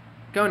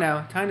 Go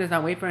now. Time does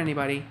not wait for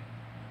anybody.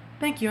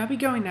 Thank you. I'll be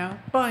going now.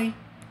 Bye.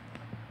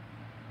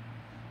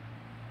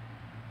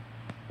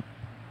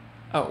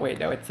 Oh wait,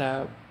 no, it's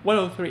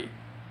 103.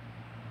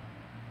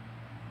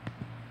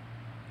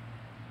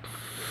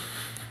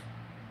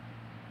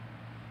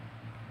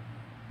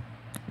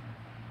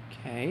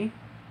 Okay.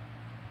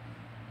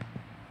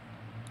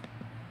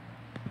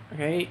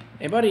 Okay,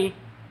 hey buddy,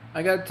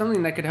 I got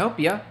something that could help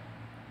ya.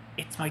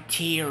 It's my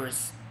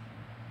tears.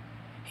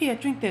 Here,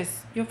 drink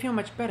this. You'll feel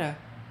much better.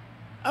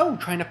 Oh,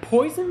 trying to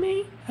poison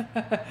me?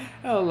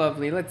 Oh,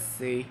 lovely. Let's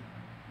see.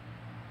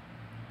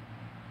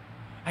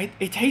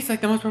 It tastes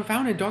like the most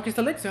profound and darkest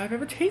elixir I've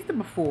ever tasted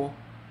before.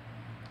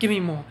 Give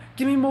me more.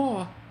 Give me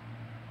more.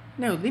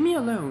 No, leave me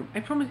alone.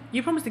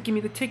 You promised to give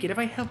me the ticket if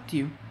I helped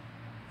you.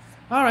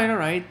 All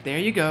right. There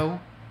you go.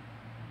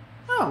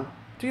 Oh,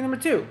 ticket number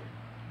 2.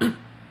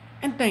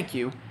 And thank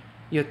you.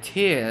 Your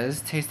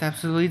tears taste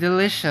absolutely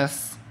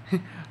delicious.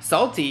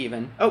 Salty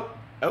even. Oh,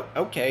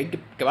 okay.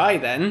 Goodbye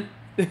then.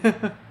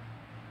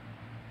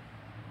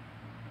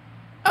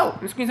 Oh,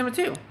 and screen number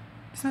 2.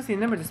 This must be a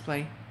number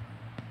display.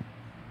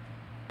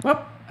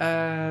 Well,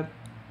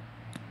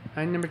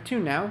 I'm number 2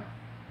 now.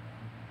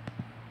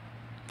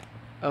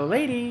 Oh,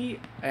 lady,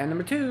 and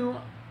number 2.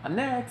 I'm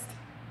next.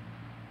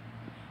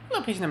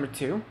 Hello, patient number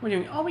 2. We're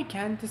doing all we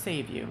can to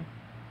save you.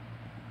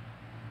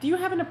 Do you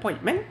have an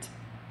appointment?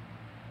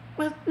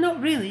 Well, not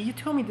really. You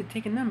told me to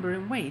take a number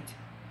and wait.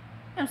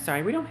 I'm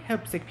sorry, we don't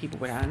help sick people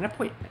without an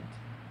appointment.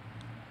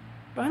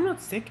 But I'm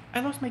not sick. I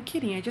lost my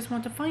kitty. I just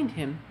want to find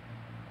him.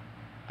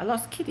 I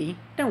lost Kitty?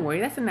 Don't worry,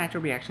 that's a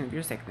natural reaction of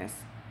your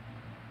sickness.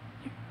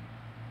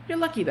 You're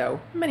lucky,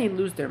 though. Many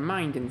lose their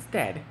mind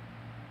instead.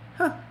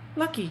 Huh,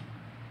 lucky.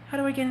 How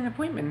do I get an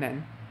appointment,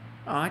 then?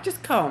 Aw,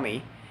 just call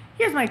me.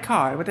 Here's my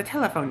card with a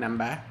telephone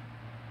number.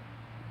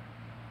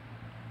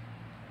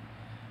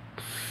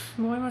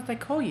 Why must I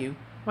call you?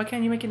 Why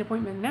can't you make an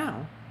appointment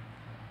now?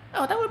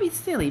 Oh, that would be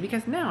silly,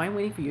 because now I'm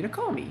waiting for you to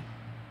call me.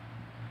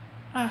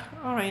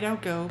 Alright, I'll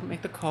go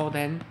make the call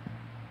then.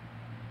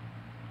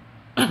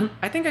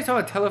 I think I saw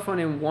a telephone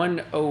in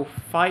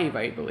 105,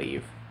 I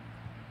believe.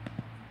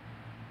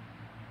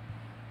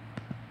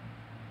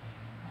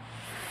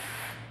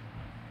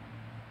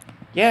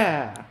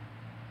 Yeah.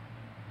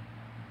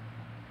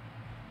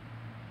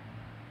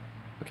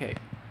 Okay.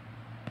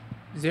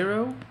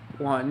 0,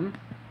 1,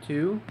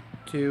 2,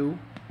 2,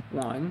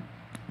 1,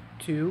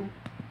 2,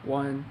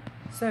 1,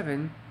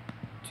 7,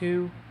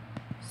 2,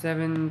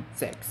 7,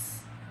 6.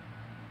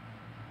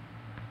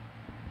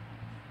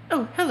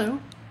 Oh, hello.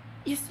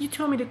 Yes, you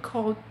told me to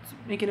call to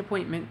make an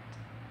appointment.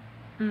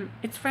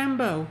 It's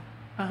Fran.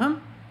 Uh-huh.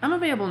 I'm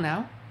available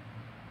now.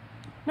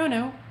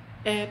 No.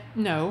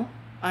 No.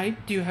 I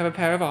do have a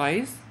pair of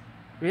eyes.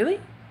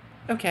 Really?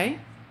 Okay.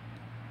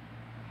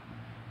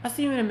 I'll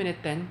see you in a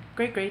minute then.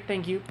 Great.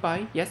 Thank you.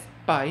 Bye. Yes,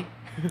 bye.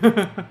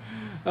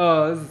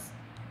 Oh,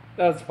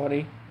 that's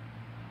funny.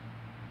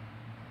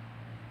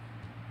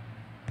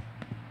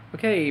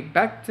 Okay,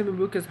 back to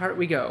Mabuka's heart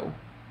we go.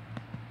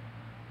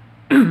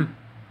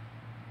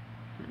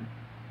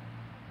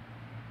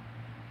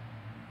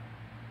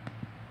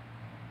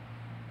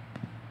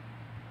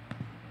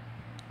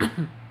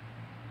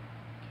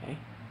 Okay.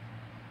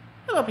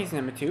 Hello, patient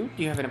number 2.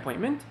 Do you have an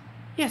appointment?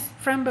 Yes,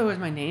 Frambo is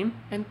my name,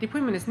 and the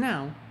appointment is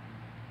now.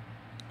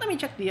 Let me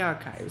check the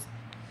archives.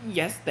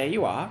 Yes, there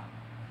you are.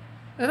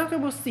 The doctor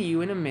will see you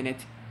in a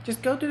minute.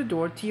 Just go to the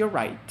door to your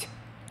right.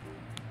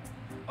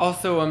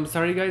 Also, I'm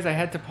sorry guys, I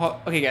had to pause.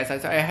 Okay guys,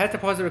 I had to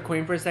pause the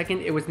recording for a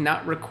second. It was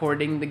not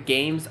recording the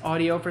game's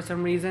audio for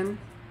some reason.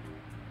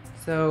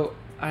 So,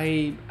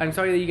 I'm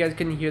sorry that you guys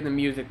couldn't hear the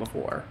music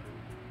before.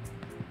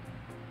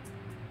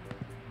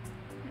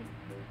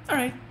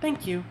 Alright,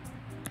 thank you.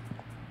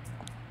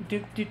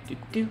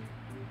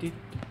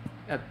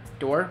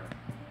 Door?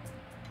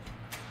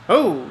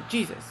 Oh,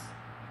 Jesus.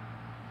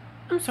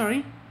 I'm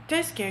sorry. Did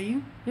I scare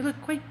you? You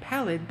look quite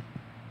pallid.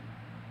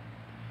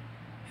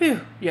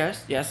 Phew,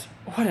 yes.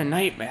 What a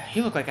nightmare.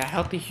 You look like a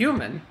healthy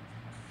human.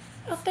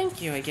 Oh,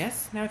 thank you, I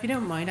guess. Now, if you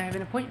don't mind, I have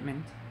an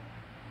appointment.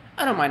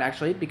 I don't mind,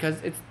 actually,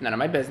 because it's none of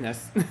my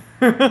business.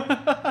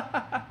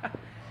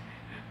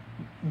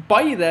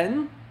 Bye,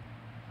 then.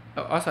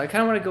 Oh, also, I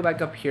kind of want to go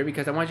back up here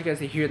because I want you guys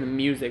to hear the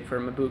music for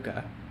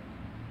Mabuka.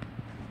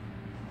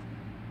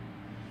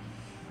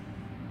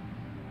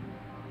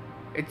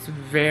 It's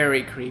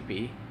very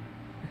creepy.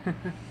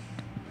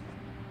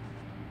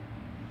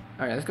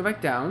 Alright, let's go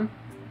back down.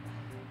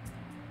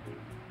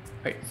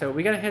 Alright, so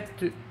we gotta head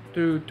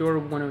through door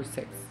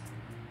 106.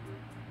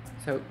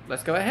 So,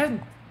 let's go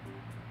ahead.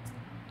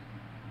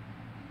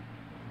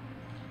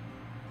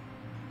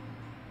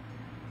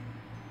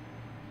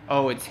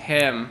 Oh, it's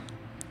him.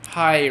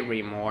 Hi,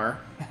 Remor.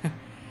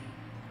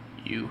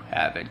 You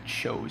haven't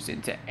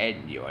chosen to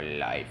end your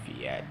life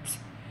yet.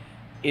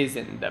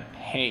 Isn't the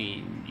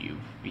pain you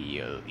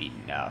feel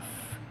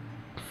enough?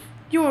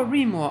 You're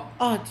Remor,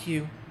 aren't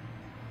you?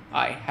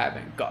 I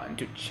haven't gotten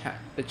to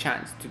the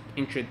chance to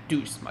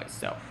introduce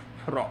myself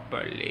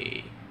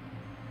properly.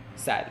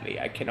 Sadly,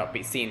 I cannot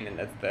be seen in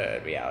the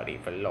third reality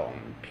for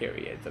long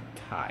periods of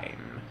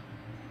time.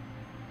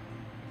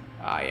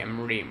 I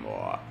am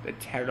Remor, the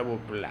terrible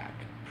black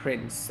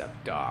Prince of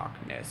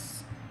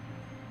Darkness.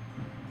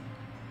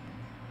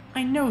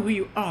 I know who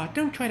you are.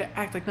 Don't try to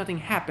act like nothing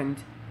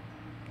happened.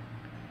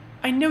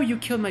 I know you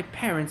killed my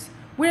parents.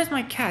 Where's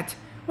my cat?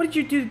 What did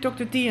you do to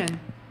Dr. Dian?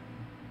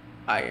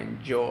 I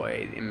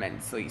enjoyed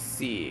immensely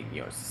seeing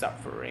your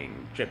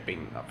suffering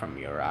dripping from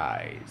your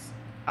eyes.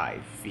 I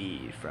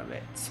feed from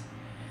it.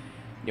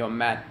 You're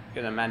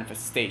the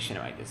manifestation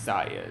of my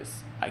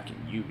desires. I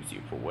can use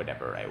you for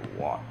whatever I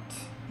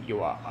want.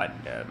 You are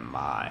under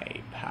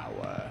my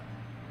power.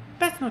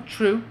 That's not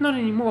true. Not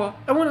anymore.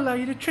 I won't allow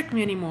you to trick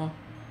me anymore.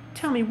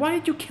 Tell me, why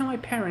did you kill my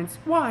parents?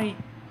 Why?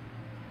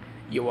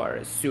 You are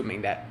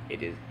assuming that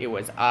it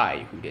was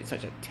I who did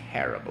such a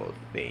terrible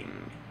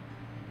thing.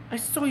 I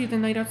saw you the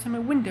night outside my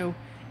window.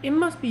 It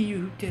must be you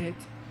who did it.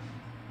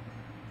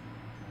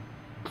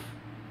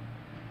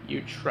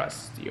 You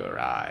trust your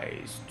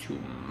eyes too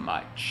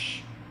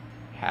much.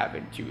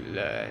 Haven't you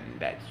learned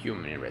that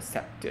human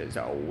receptors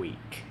are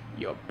weak?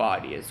 Your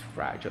body is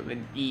fragile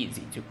and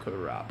easy to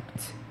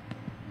corrupt.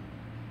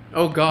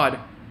 Oh God.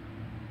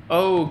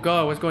 Oh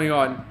God, what's going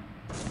on?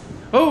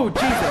 Oh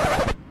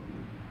Jesus.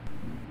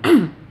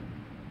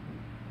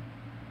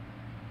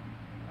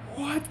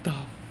 What the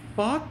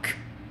fuck?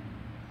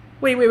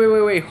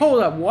 Wait,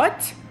 hold up,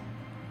 what?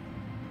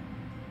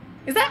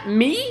 Is that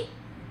me?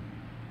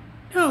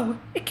 No,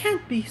 it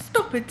can't be,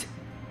 stop it.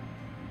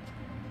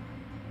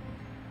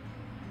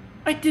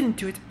 I didn't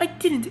do it,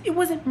 it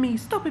wasn't me,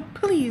 stop it,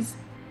 please.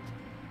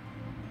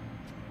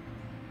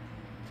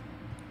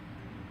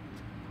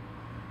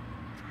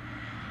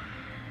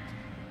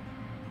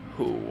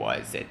 Who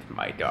was it,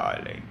 my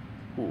darling,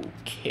 who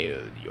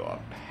killed your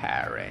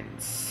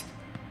parents?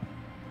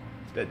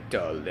 The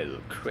dull little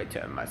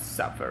critter must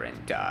suffer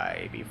and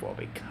die before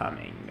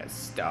becoming a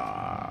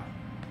star.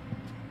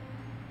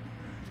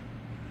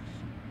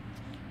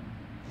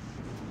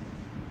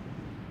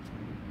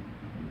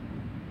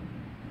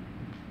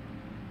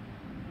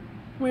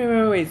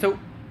 Wait, so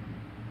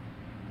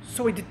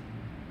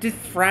did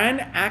Fran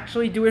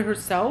actually do it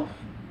herself?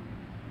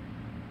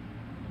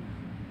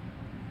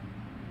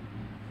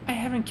 I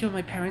haven't killed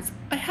my parents.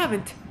 I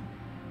haven't.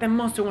 That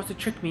monster wants to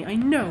trick me, I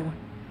know.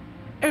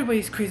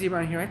 Everybody's crazy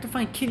around here. I have to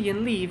find Kitty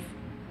and leave.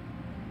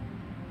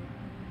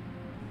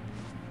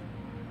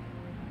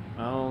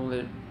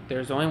 Well,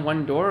 there's only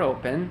one door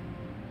open.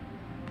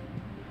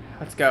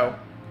 Let's go.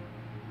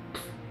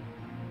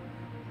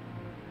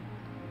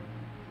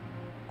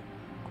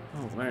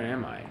 Oh, where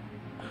am I?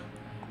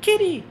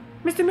 Kitty!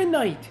 Mr.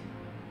 Midnight!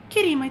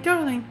 Kitty, my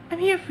darling, I'm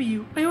here for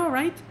you. Are you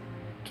alright?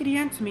 Kitty,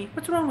 answer me.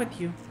 What's wrong with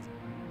you?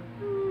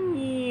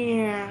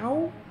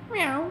 Meow.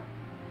 Meow.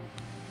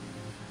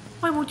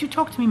 Why won't you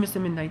talk to me, Mr.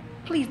 Midnight?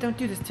 Please don't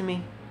do this to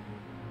me.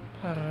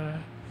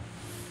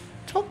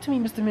 Talk to me,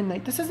 Mr.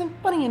 Midnight. This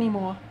isn't funny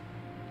anymore.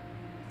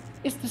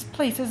 It's this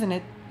place, isn't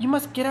it? You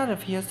must get out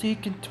of here so you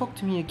can talk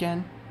to me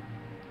again.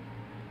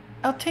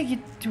 I'll take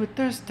you to a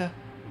thirster,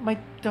 my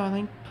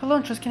darling.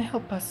 Pelontras can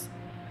help us.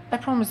 I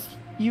promise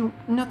you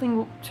nothing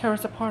will tear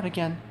us apart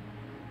again.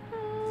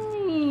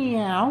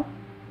 Meow.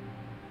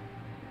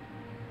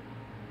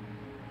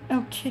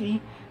 Oh,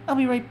 Kitty, I'll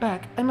be right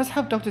back. I must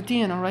help Dr.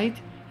 Dian, alright?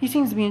 He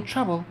seems to be in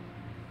trouble.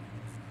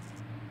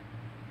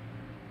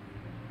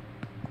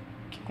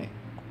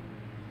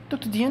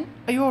 Dr. Dean,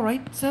 are you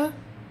alright, sir?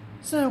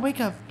 Sir, wake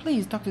up.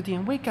 Please, Dr.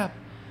 Dean, wake up.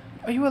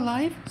 Are you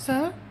alive,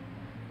 sir?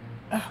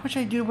 What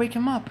should I do to wake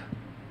him up?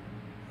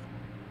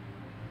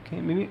 Okay,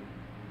 maybe...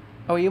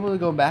 Are we able to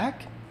go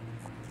back?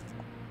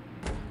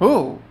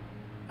 Oh,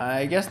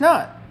 I guess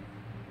not.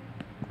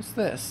 What's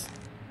this?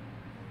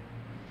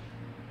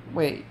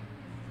 Wait.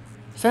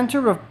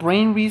 Center of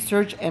Brain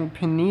Research and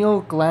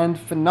Pineal Gland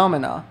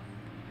Phenomena.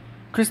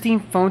 Christine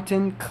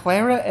Fontaine,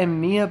 Clara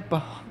and Mia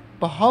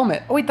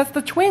Bahamut. Oh wait, that's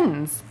the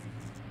twins!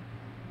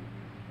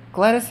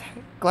 Gladys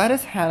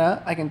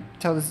Hannah, I can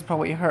tell this is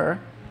probably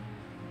her.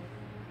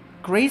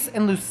 Grace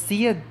and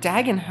Lucia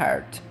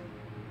Dagenhart.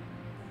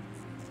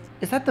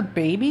 Is that the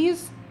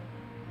babies?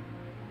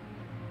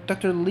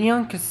 Dr.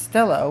 Leon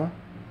Costello.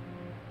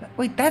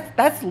 Wait,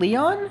 that's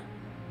Leon?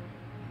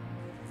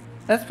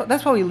 That's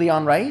probably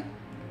Leon, right?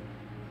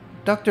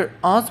 Dr.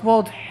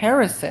 Oswald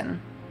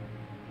Harrison.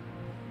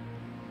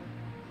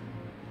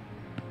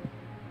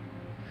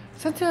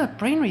 Center of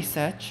Brain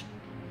Research?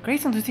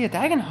 Grace and Lucia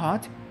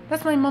Dagenhart?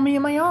 That's my mummy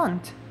and my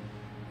aunt.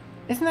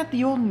 Isn't that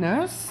the old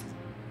nurse?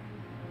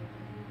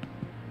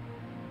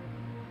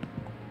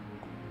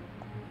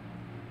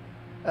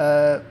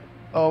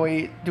 Oh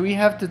wait, do we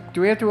have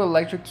to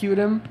electrocute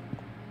him?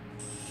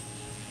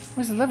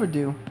 What does the lever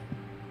do?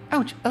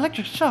 Ouch,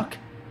 electric shock.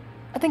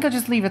 I think I'll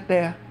just leave it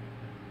there.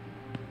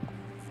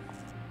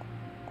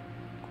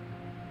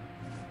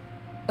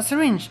 A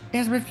syringe. It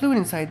has red fluid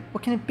inside.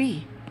 What can it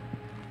be?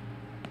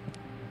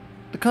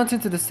 The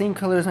contents are the same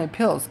color as my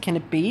pills. Can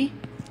it be?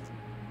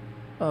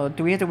 Oh,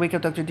 do we have to wake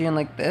up Dr. Dean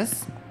like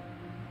this?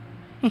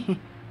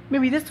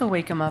 Maybe this will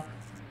wake him up.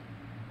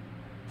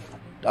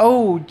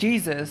 Oh,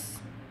 Jesus.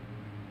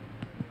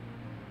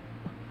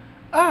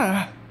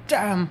 Ah,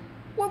 damn.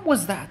 What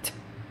was that?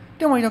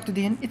 Don't worry, Dr.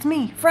 Dean. It's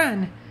me,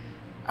 Fran.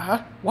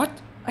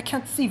 What? I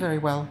can't see very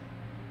well.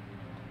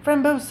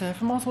 Fran Bosa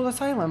from Oswald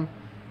Asylum.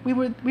 We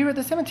were at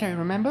the cemetery,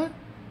 remember?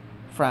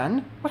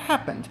 Fran, what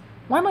happened?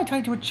 Why am I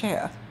tied to a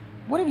chair?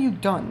 What have you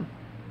done?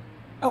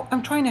 Oh,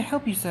 I'm trying to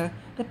help you, sir.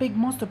 That big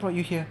monster brought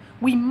you here.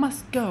 We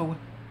must go.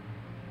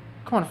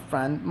 Come on,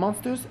 Fran.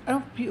 Monsters? I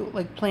don't feel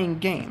like playing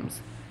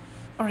games.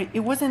 Alright,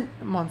 it wasn't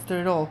a monster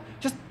at all.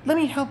 Just let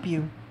me help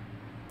you.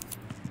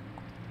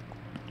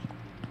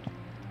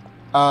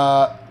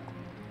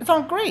 It's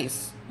Aunt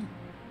Grace.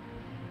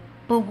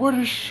 But what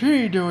is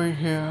she doing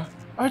here?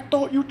 I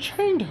thought you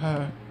chained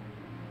her.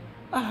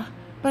 But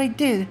I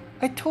did.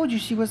 I told you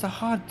she was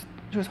hard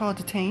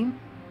to tame.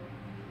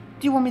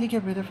 Do you want me to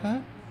get rid of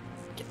her?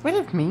 Get rid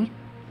of me?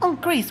 Aunt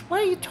Grace, why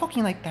are you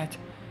talking like that?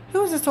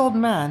 Who is this old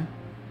man?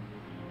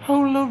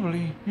 How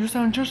lovely. You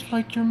sound just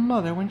like your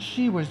mother when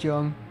she was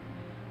young.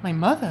 My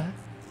mother?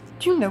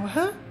 Do you know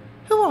her?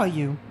 Who are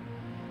you?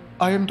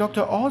 I am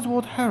Dr.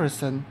 Oswald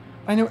Harrison.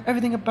 I know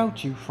everything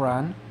about you,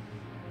 Fran.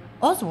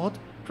 Oswald?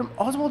 From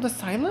Oswald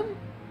Asylum?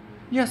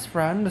 Yes,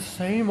 Fran, the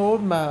same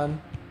old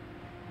man.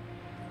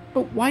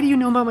 But why do you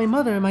know about my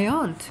mother and my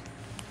aunt?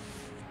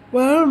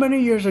 Well, many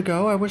years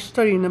ago I was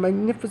studying the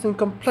magnificent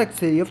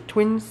complexity of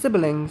twin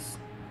siblings.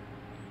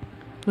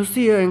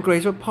 Lucia and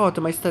Grace were part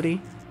of my study.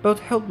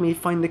 Both helped me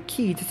find the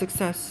key to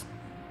success.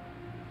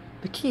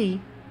 The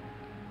key?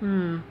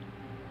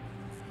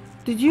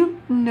 Did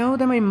you know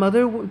that my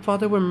mother and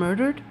father were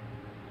murdered?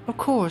 Of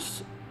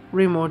course.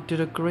 Raymond did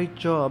a great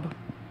job.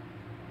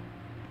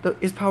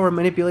 His power of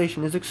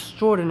manipulation is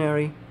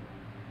extraordinary.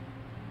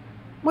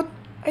 What?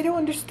 I don't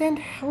understand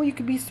how you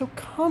could be so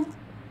calm.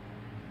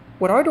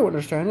 What I don't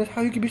understand is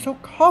how you could be so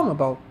calm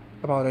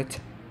about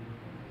it.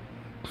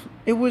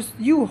 It was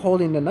you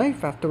holding the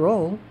knife after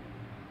all.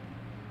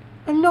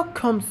 I'm not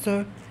calm,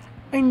 sir.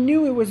 I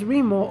knew it was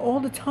Remo all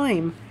the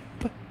time.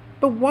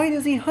 But why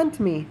does he hunt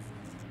me?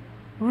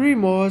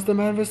 Remo is the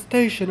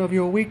manifestation of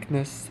your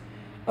weakness.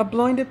 A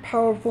blinded,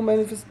 powerful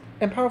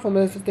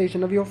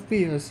manifestation of your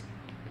fears.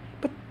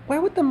 But why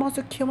would the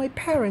monster kill my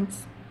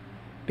parents?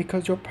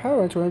 Because your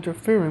parents were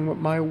interfering with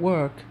my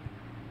work.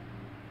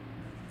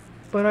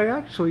 But I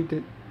actually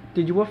did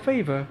you a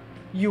favor.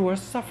 You are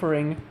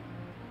suffering.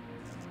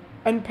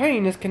 And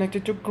pain is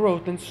connected to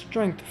growth and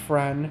strength,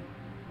 Fran.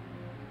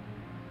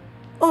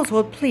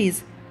 Oswald,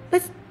 please.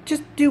 Let's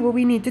just do what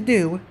we need to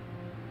do.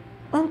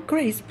 Aunt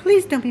Grace,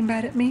 please don't be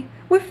mad at me.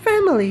 We're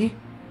family.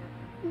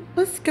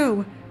 Let's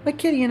go. My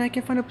kitty and I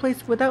can find a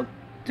place without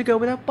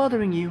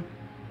bothering you.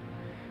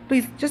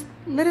 Please, just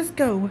let us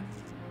go.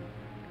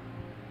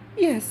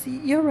 Yes,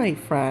 you're right,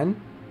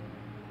 Fran.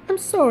 I'm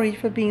sorry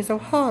for being so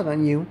hard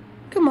on you.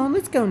 Come on,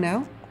 let's go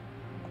now.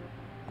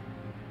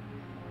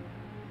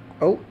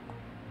 Oh.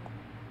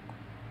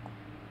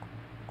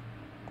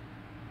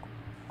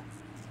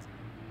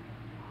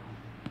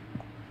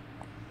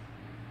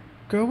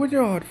 Go with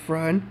your heart,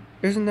 Fran.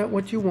 Isn't that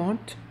what you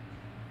want?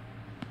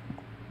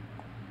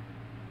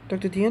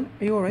 Dr. Dean,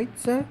 are you alright,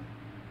 sir?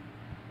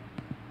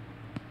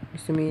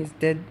 Assuming he's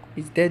dead.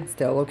 He's dead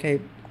still.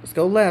 Okay, let's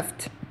go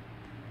left.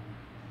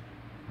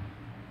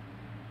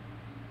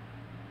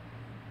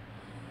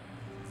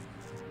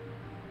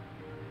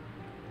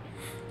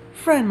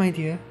 Fran, my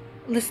dear,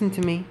 listen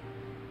to me.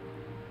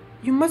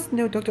 You must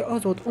know Dr.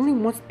 Oswald only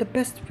wants the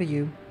best for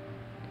you.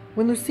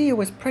 When Lucia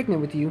was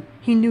pregnant with you,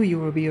 he knew you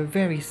would be a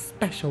very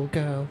special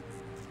girl.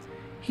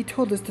 He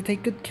told us to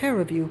take good care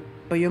of you,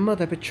 but your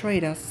mother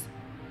betrayed us.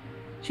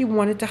 She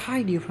wanted to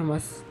hide you from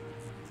us.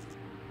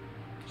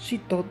 She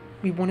thought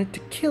we wanted to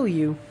kill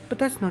you, but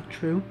that's not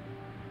true.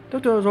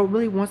 Dr. Oswald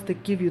really wants to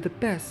give you the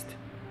best.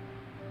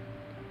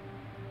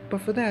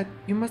 But for that,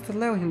 you must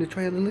allow him to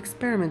try a little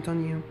experiment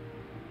on you.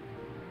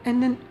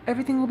 And then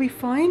everything will be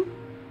fine?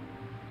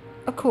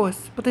 Of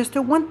course, but there's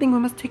still one thing we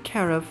must take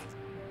care of.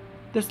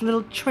 This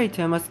little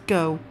traitor must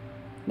go.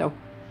 No.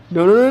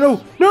 No, no, no,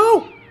 no!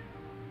 No!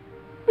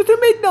 Mr.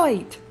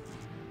 Midnight!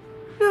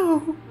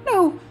 No,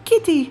 no,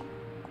 Kitty!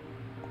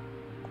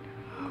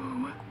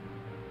 Oh.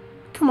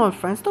 Come on,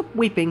 Fran, stop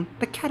weeping.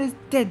 The cat is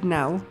dead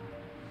now.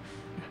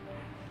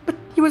 But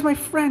he was my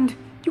friend.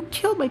 You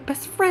killed my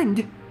best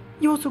friend.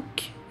 You also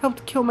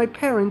helped kill my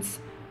parents.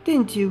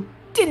 Didn't you?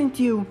 Didn't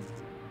you?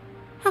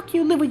 How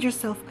can you live with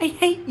yourself? I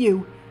hate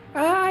you.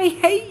 I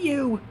hate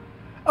you.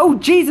 Oh,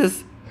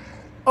 Jesus.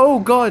 Oh,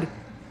 God.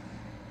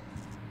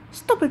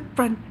 Stop it,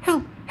 Fran.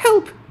 Help.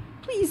 Help.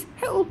 Please,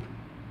 help.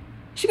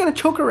 Is she gonna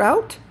choke her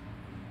out?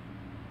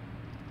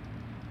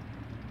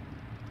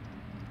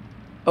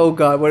 Oh,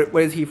 God.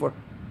 What is he for?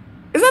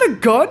 Is that a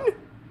gun?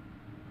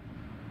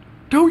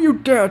 Don't you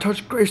dare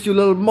touch Grace, you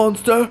little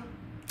monster!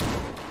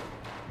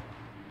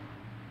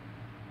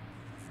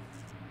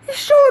 He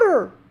shot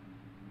her!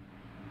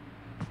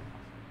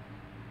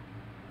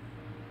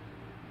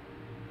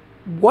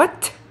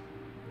 What?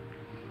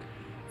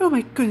 Oh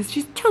my goodness,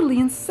 she's totally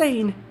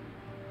insane.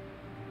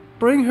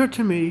 Bring her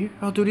to me.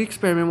 I'll do the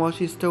experiment while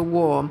she's still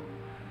warm.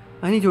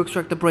 I need to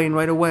extract the brain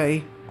right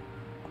away.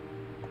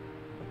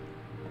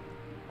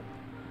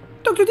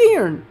 Dr.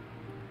 Deern!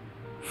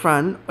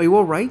 Fran, are you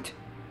alright?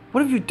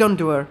 What have you done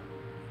to her?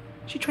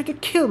 She tried to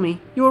kill me.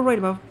 You were right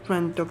about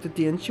Fran, Dr.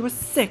 Deern. She was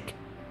sick.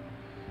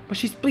 But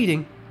she's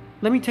bleeding.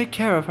 Let me take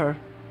care of her.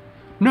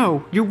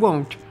 No, you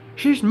won't.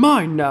 She's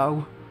mine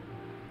now.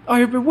 I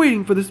have been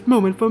waiting for this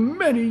moment for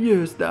many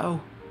years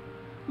now.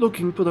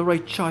 Looking for the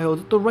right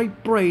child, the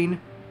right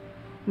brain.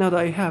 Now that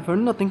I have her,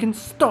 nothing can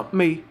stop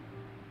me.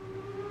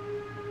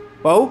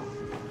 Bo?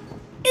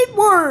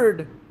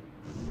 Edward!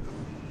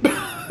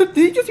 Did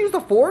he just use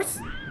the force?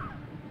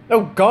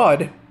 Oh,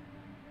 God.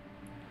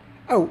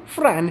 Oh,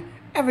 Fran,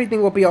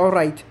 everything will be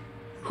alright.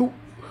 Who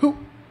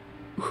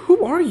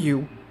are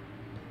you?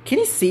 Can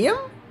you see him?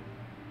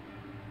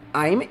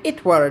 I'm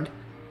Itward,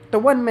 the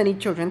one many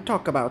children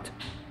talk about.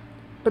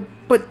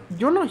 But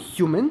you're not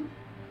human.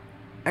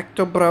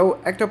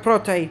 Ectobro,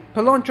 Ectoprote,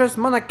 Pelontras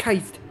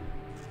Monarchist.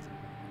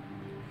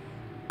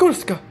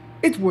 Gurska,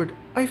 Edward,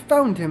 I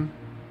found him.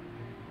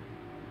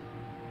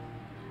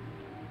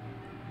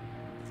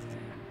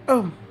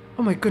 Oh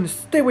my goodness,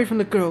 stay away from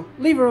the girl.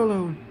 Leave her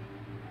alone.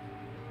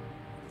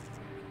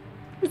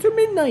 Mr.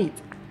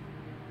 Midnight.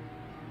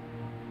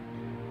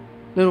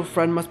 Little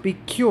Fran must be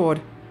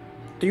cured.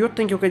 Do you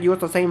think you could use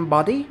the same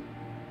body?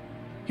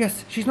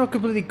 Yes, she's not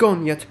completely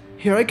gone yet.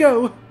 Here I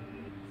go.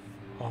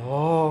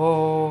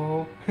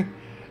 Oh.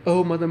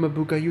 Oh, Mother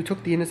Mabuka, you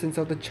took the innocence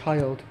of the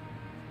child.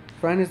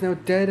 Fran is now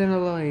dead and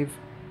alive.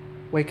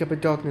 Wake up in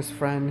darkness,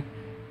 Fran,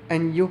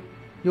 and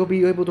you'll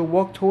be able to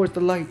walk towards the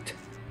light.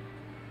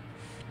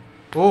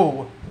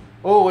 Oh,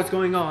 what's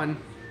going on?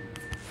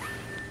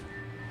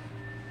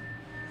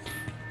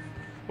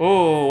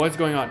 Oh, what's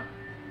going on?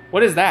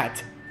 What is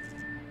that?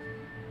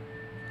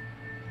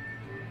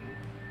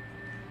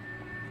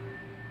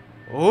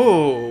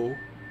 Oh.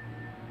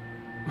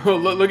 Oh,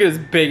 look at his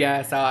big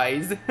ass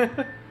eyes.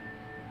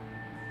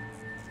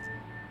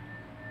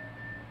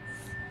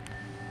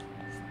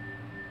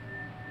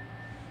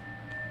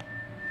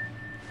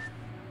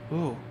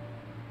 Oh.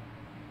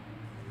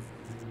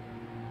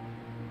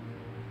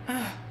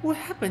 What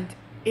happened?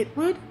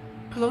 Edward?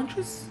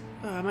 Pelontras?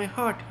 My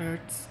heart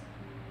hurts.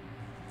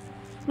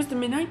 Mr.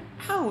 Midnight?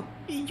 How?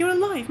 You're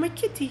alive, my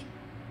kitty.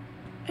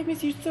 I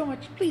miss you so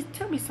much. Please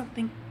tell me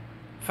something.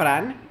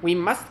 Fran, we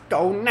must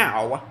go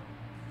now.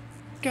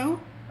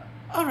 Go?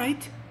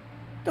 Alright.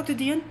 Dr.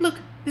 Deern, look,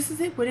 this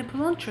is Edward and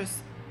Pelontras.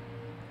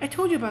 I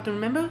told you about them,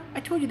 remember?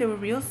 I told you they were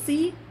real,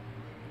 see?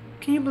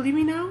 Can you believe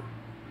me now?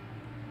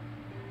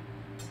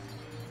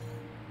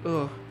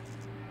 Ugh.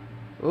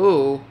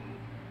 Oh.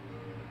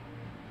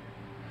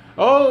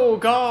 Oh,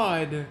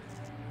 God.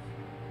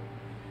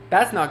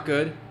 That's not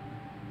good.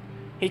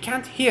 He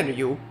can't hear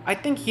you. I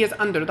think he is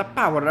under the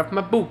power of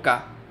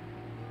Mabuka.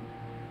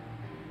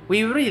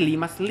 We really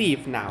must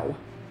leave now.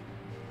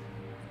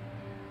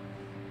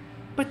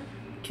 But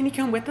can he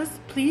come with us,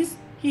 please?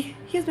 He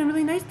has been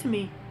really nice to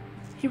me.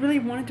 He really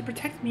wanted to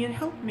protect me and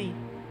help me.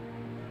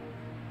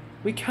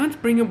 We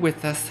can't bring him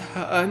with us.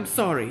 I'm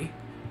sorry.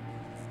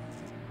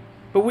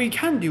 But what we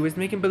can do is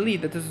make him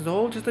believe that this is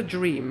all just a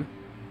dream.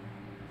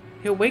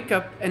 He'll wake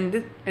up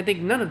and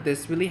think none of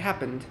this really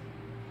happened.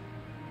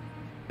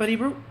 But he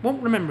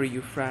won't remember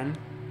you, Fran.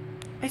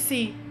 I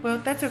see. Well,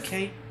 that's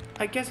okay.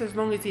 I guess as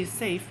long as he's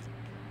safe.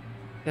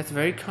 That's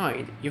very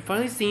kind. You've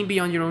finally seen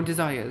beyond your own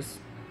desires.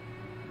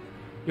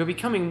 You're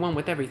becoming one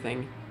with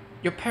everything.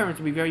 Your parents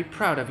will be very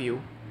proud of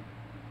you.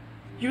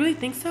 You really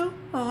think so?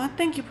 Aw,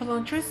 thank you,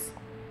 Pelantris.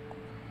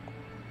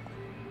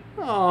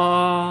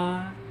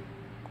 Aww.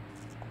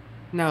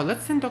 Now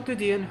let's send Dr.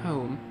 Dian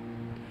home.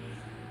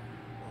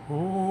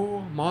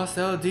 Oh,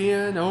 Marcel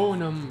Dian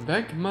onum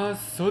vecma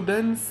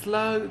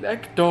sudensla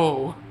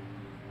ecto.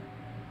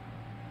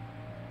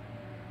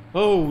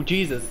 Oh,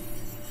 Jesus.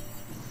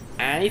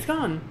 And he's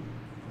gone.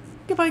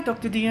 Goodbye,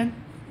 Dr. Dian.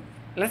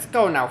 Let's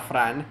go now,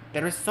 Fran.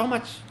 There is so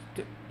much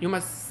you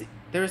must see.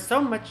 There is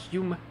so much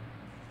you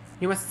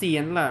must see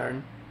and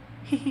learn.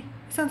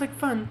 Sounds like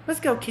fun. Let's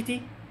go,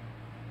 Kitty.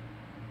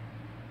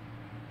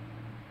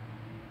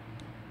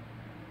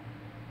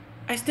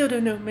 I still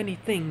don't know many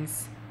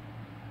things.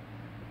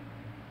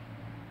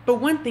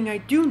 But one thing I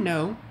do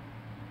know,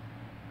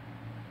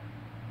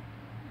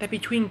 that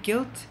between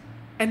guilt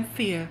and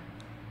fear,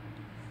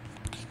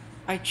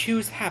 I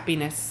choose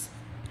happiness.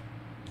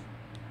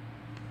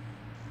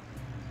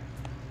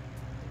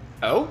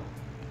 Oh?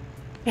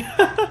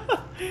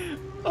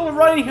 Oh,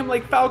 writing him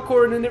like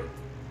Falcor and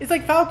it's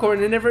like Falcor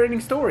in a never-ending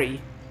story.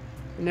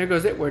 And there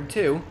goes Itward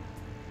too.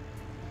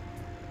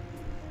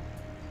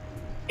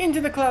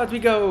 Into the clouds we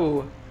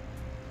go.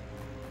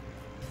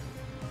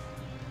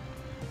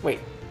 Wait,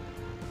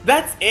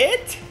 that's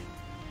it?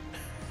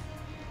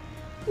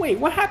 Wait,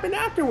 what happened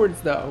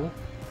afterwards though?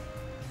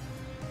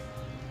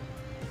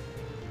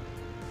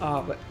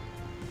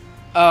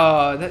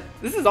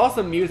 This is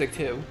awesome music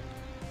too.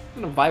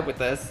 I'm gonna vibe with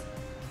this.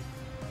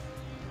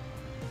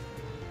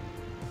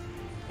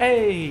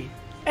 Hey!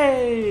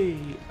 Hey!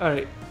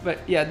 Alright, but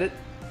yeah,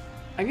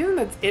 I guess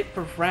that's it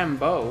for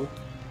Frambeau.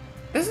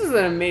 This is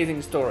an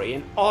amazing story,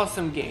 an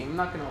awesome game, I'm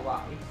not gonna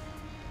lie.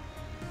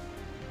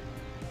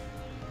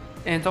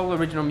 And it's all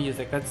original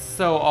music, that's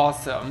so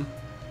awesome.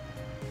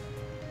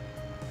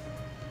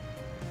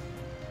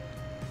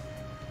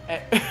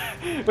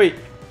 Wait,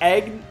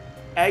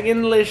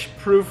 English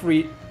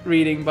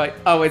proofreading by...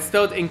 Oh, it's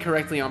spelled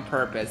incorrectly on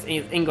purpose.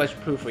 English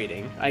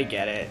proofreading, I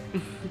get it.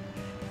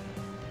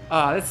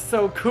 Ah, that's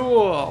so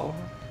cool!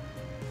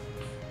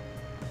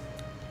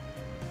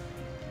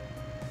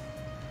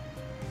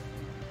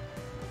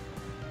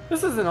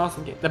 This is an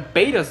awesome game. The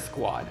Beta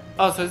Squad.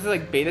 Oh, so this is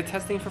like beta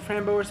testing for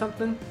Frambeau or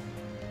something?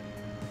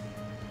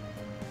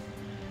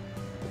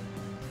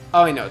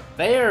 Oh, I know.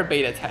 They are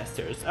beta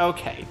testers.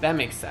 Okay, that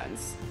makes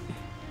sense.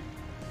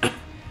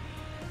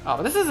 Oh,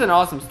 but this is an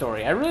awesome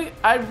story.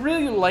 I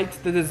really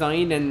liked the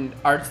design and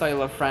art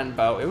style of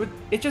Frambeau.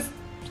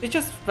 It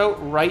just felt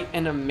right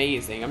and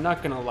amazing. I'm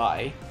not gonna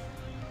lie.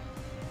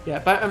 Yeah,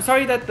 but I'm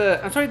sorry that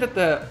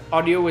the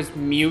audio was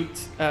mute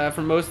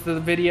for most of the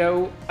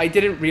video. I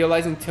didn't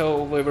realize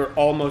until we were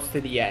almost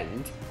to the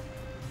end.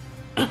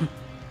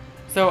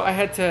 So I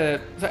had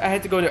to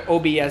go to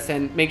OBS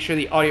and make sure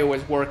the audio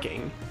was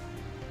working.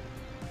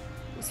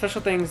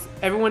 Special thanks,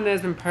 everyone that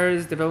has been part of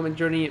this development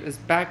journey as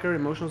backer,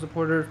 emotional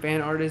supporter, fan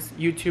artist,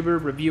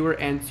 YouTuber, reviewer,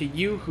 and to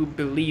you who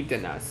believed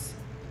in us.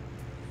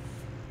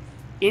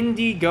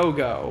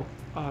 Indiegogo.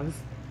 Oh,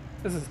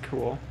 this is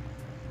cool.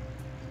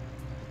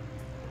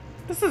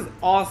 This is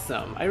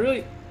awesome. I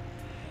know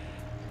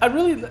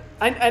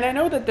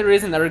that there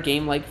is another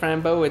game like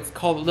Frambeau. It's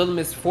called Little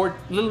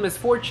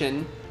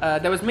Misfortune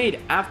that was made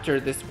after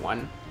this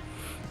one.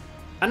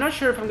 I'm not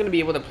sure if I'm gonna be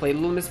able to play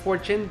Little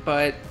Misfortune,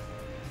 but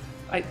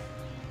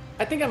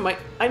I think I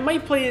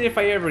might play it if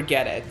I ever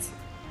get it.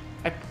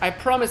 I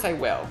promise I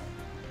will.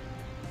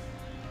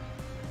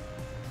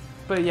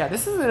 But yeah,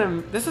 this is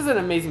an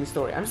amazing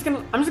story. I'm just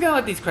gonna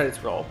let these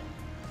credits roll.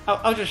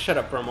 I'll just shut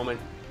up for a moment.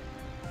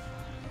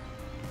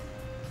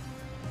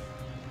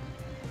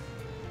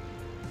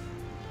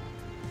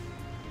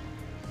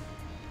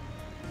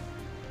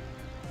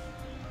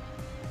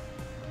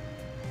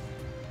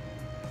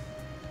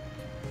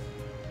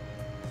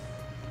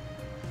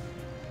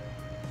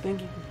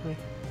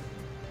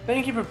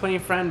 Thank you for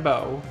playing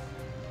Frambeau.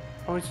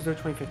 Always Resort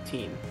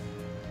 2015.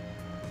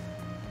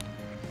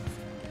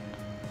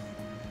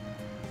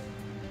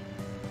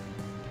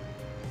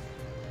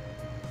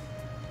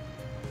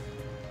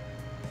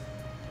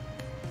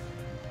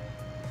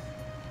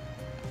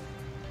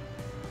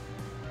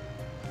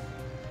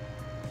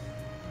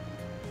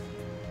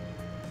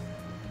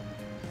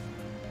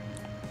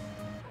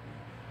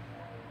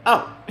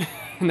 Oh,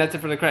 and that's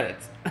it for the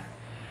credits.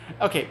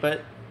 Okay,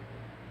 but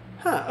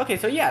okay,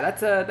 so yeah,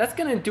 that's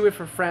gonna do it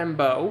for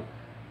Frambeau.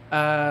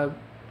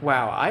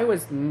 Wow, I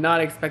was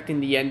not expecting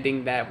the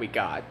ending that we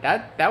got.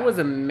 That was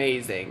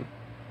amazing.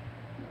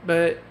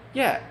 But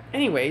yeah,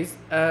 anyways,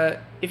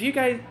 if you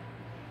guys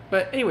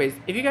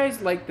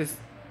like this,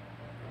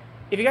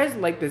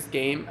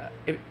 game,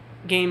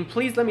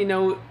 please let me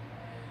know.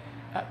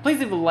 Please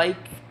leave a like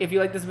if you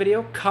like this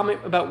video. Comment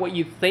about what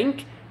you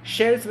think.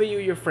 Share this video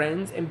with your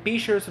friends, and be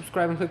sure to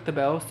subscribe and click the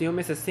bell so you don't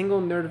miss a single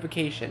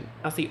notification.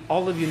 I'll see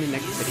all of you in the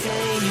next video.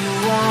 You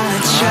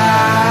wanna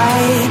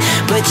try,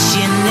 but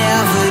you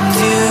never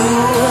do.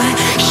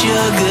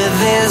 Sugar,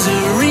 there's a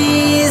reason.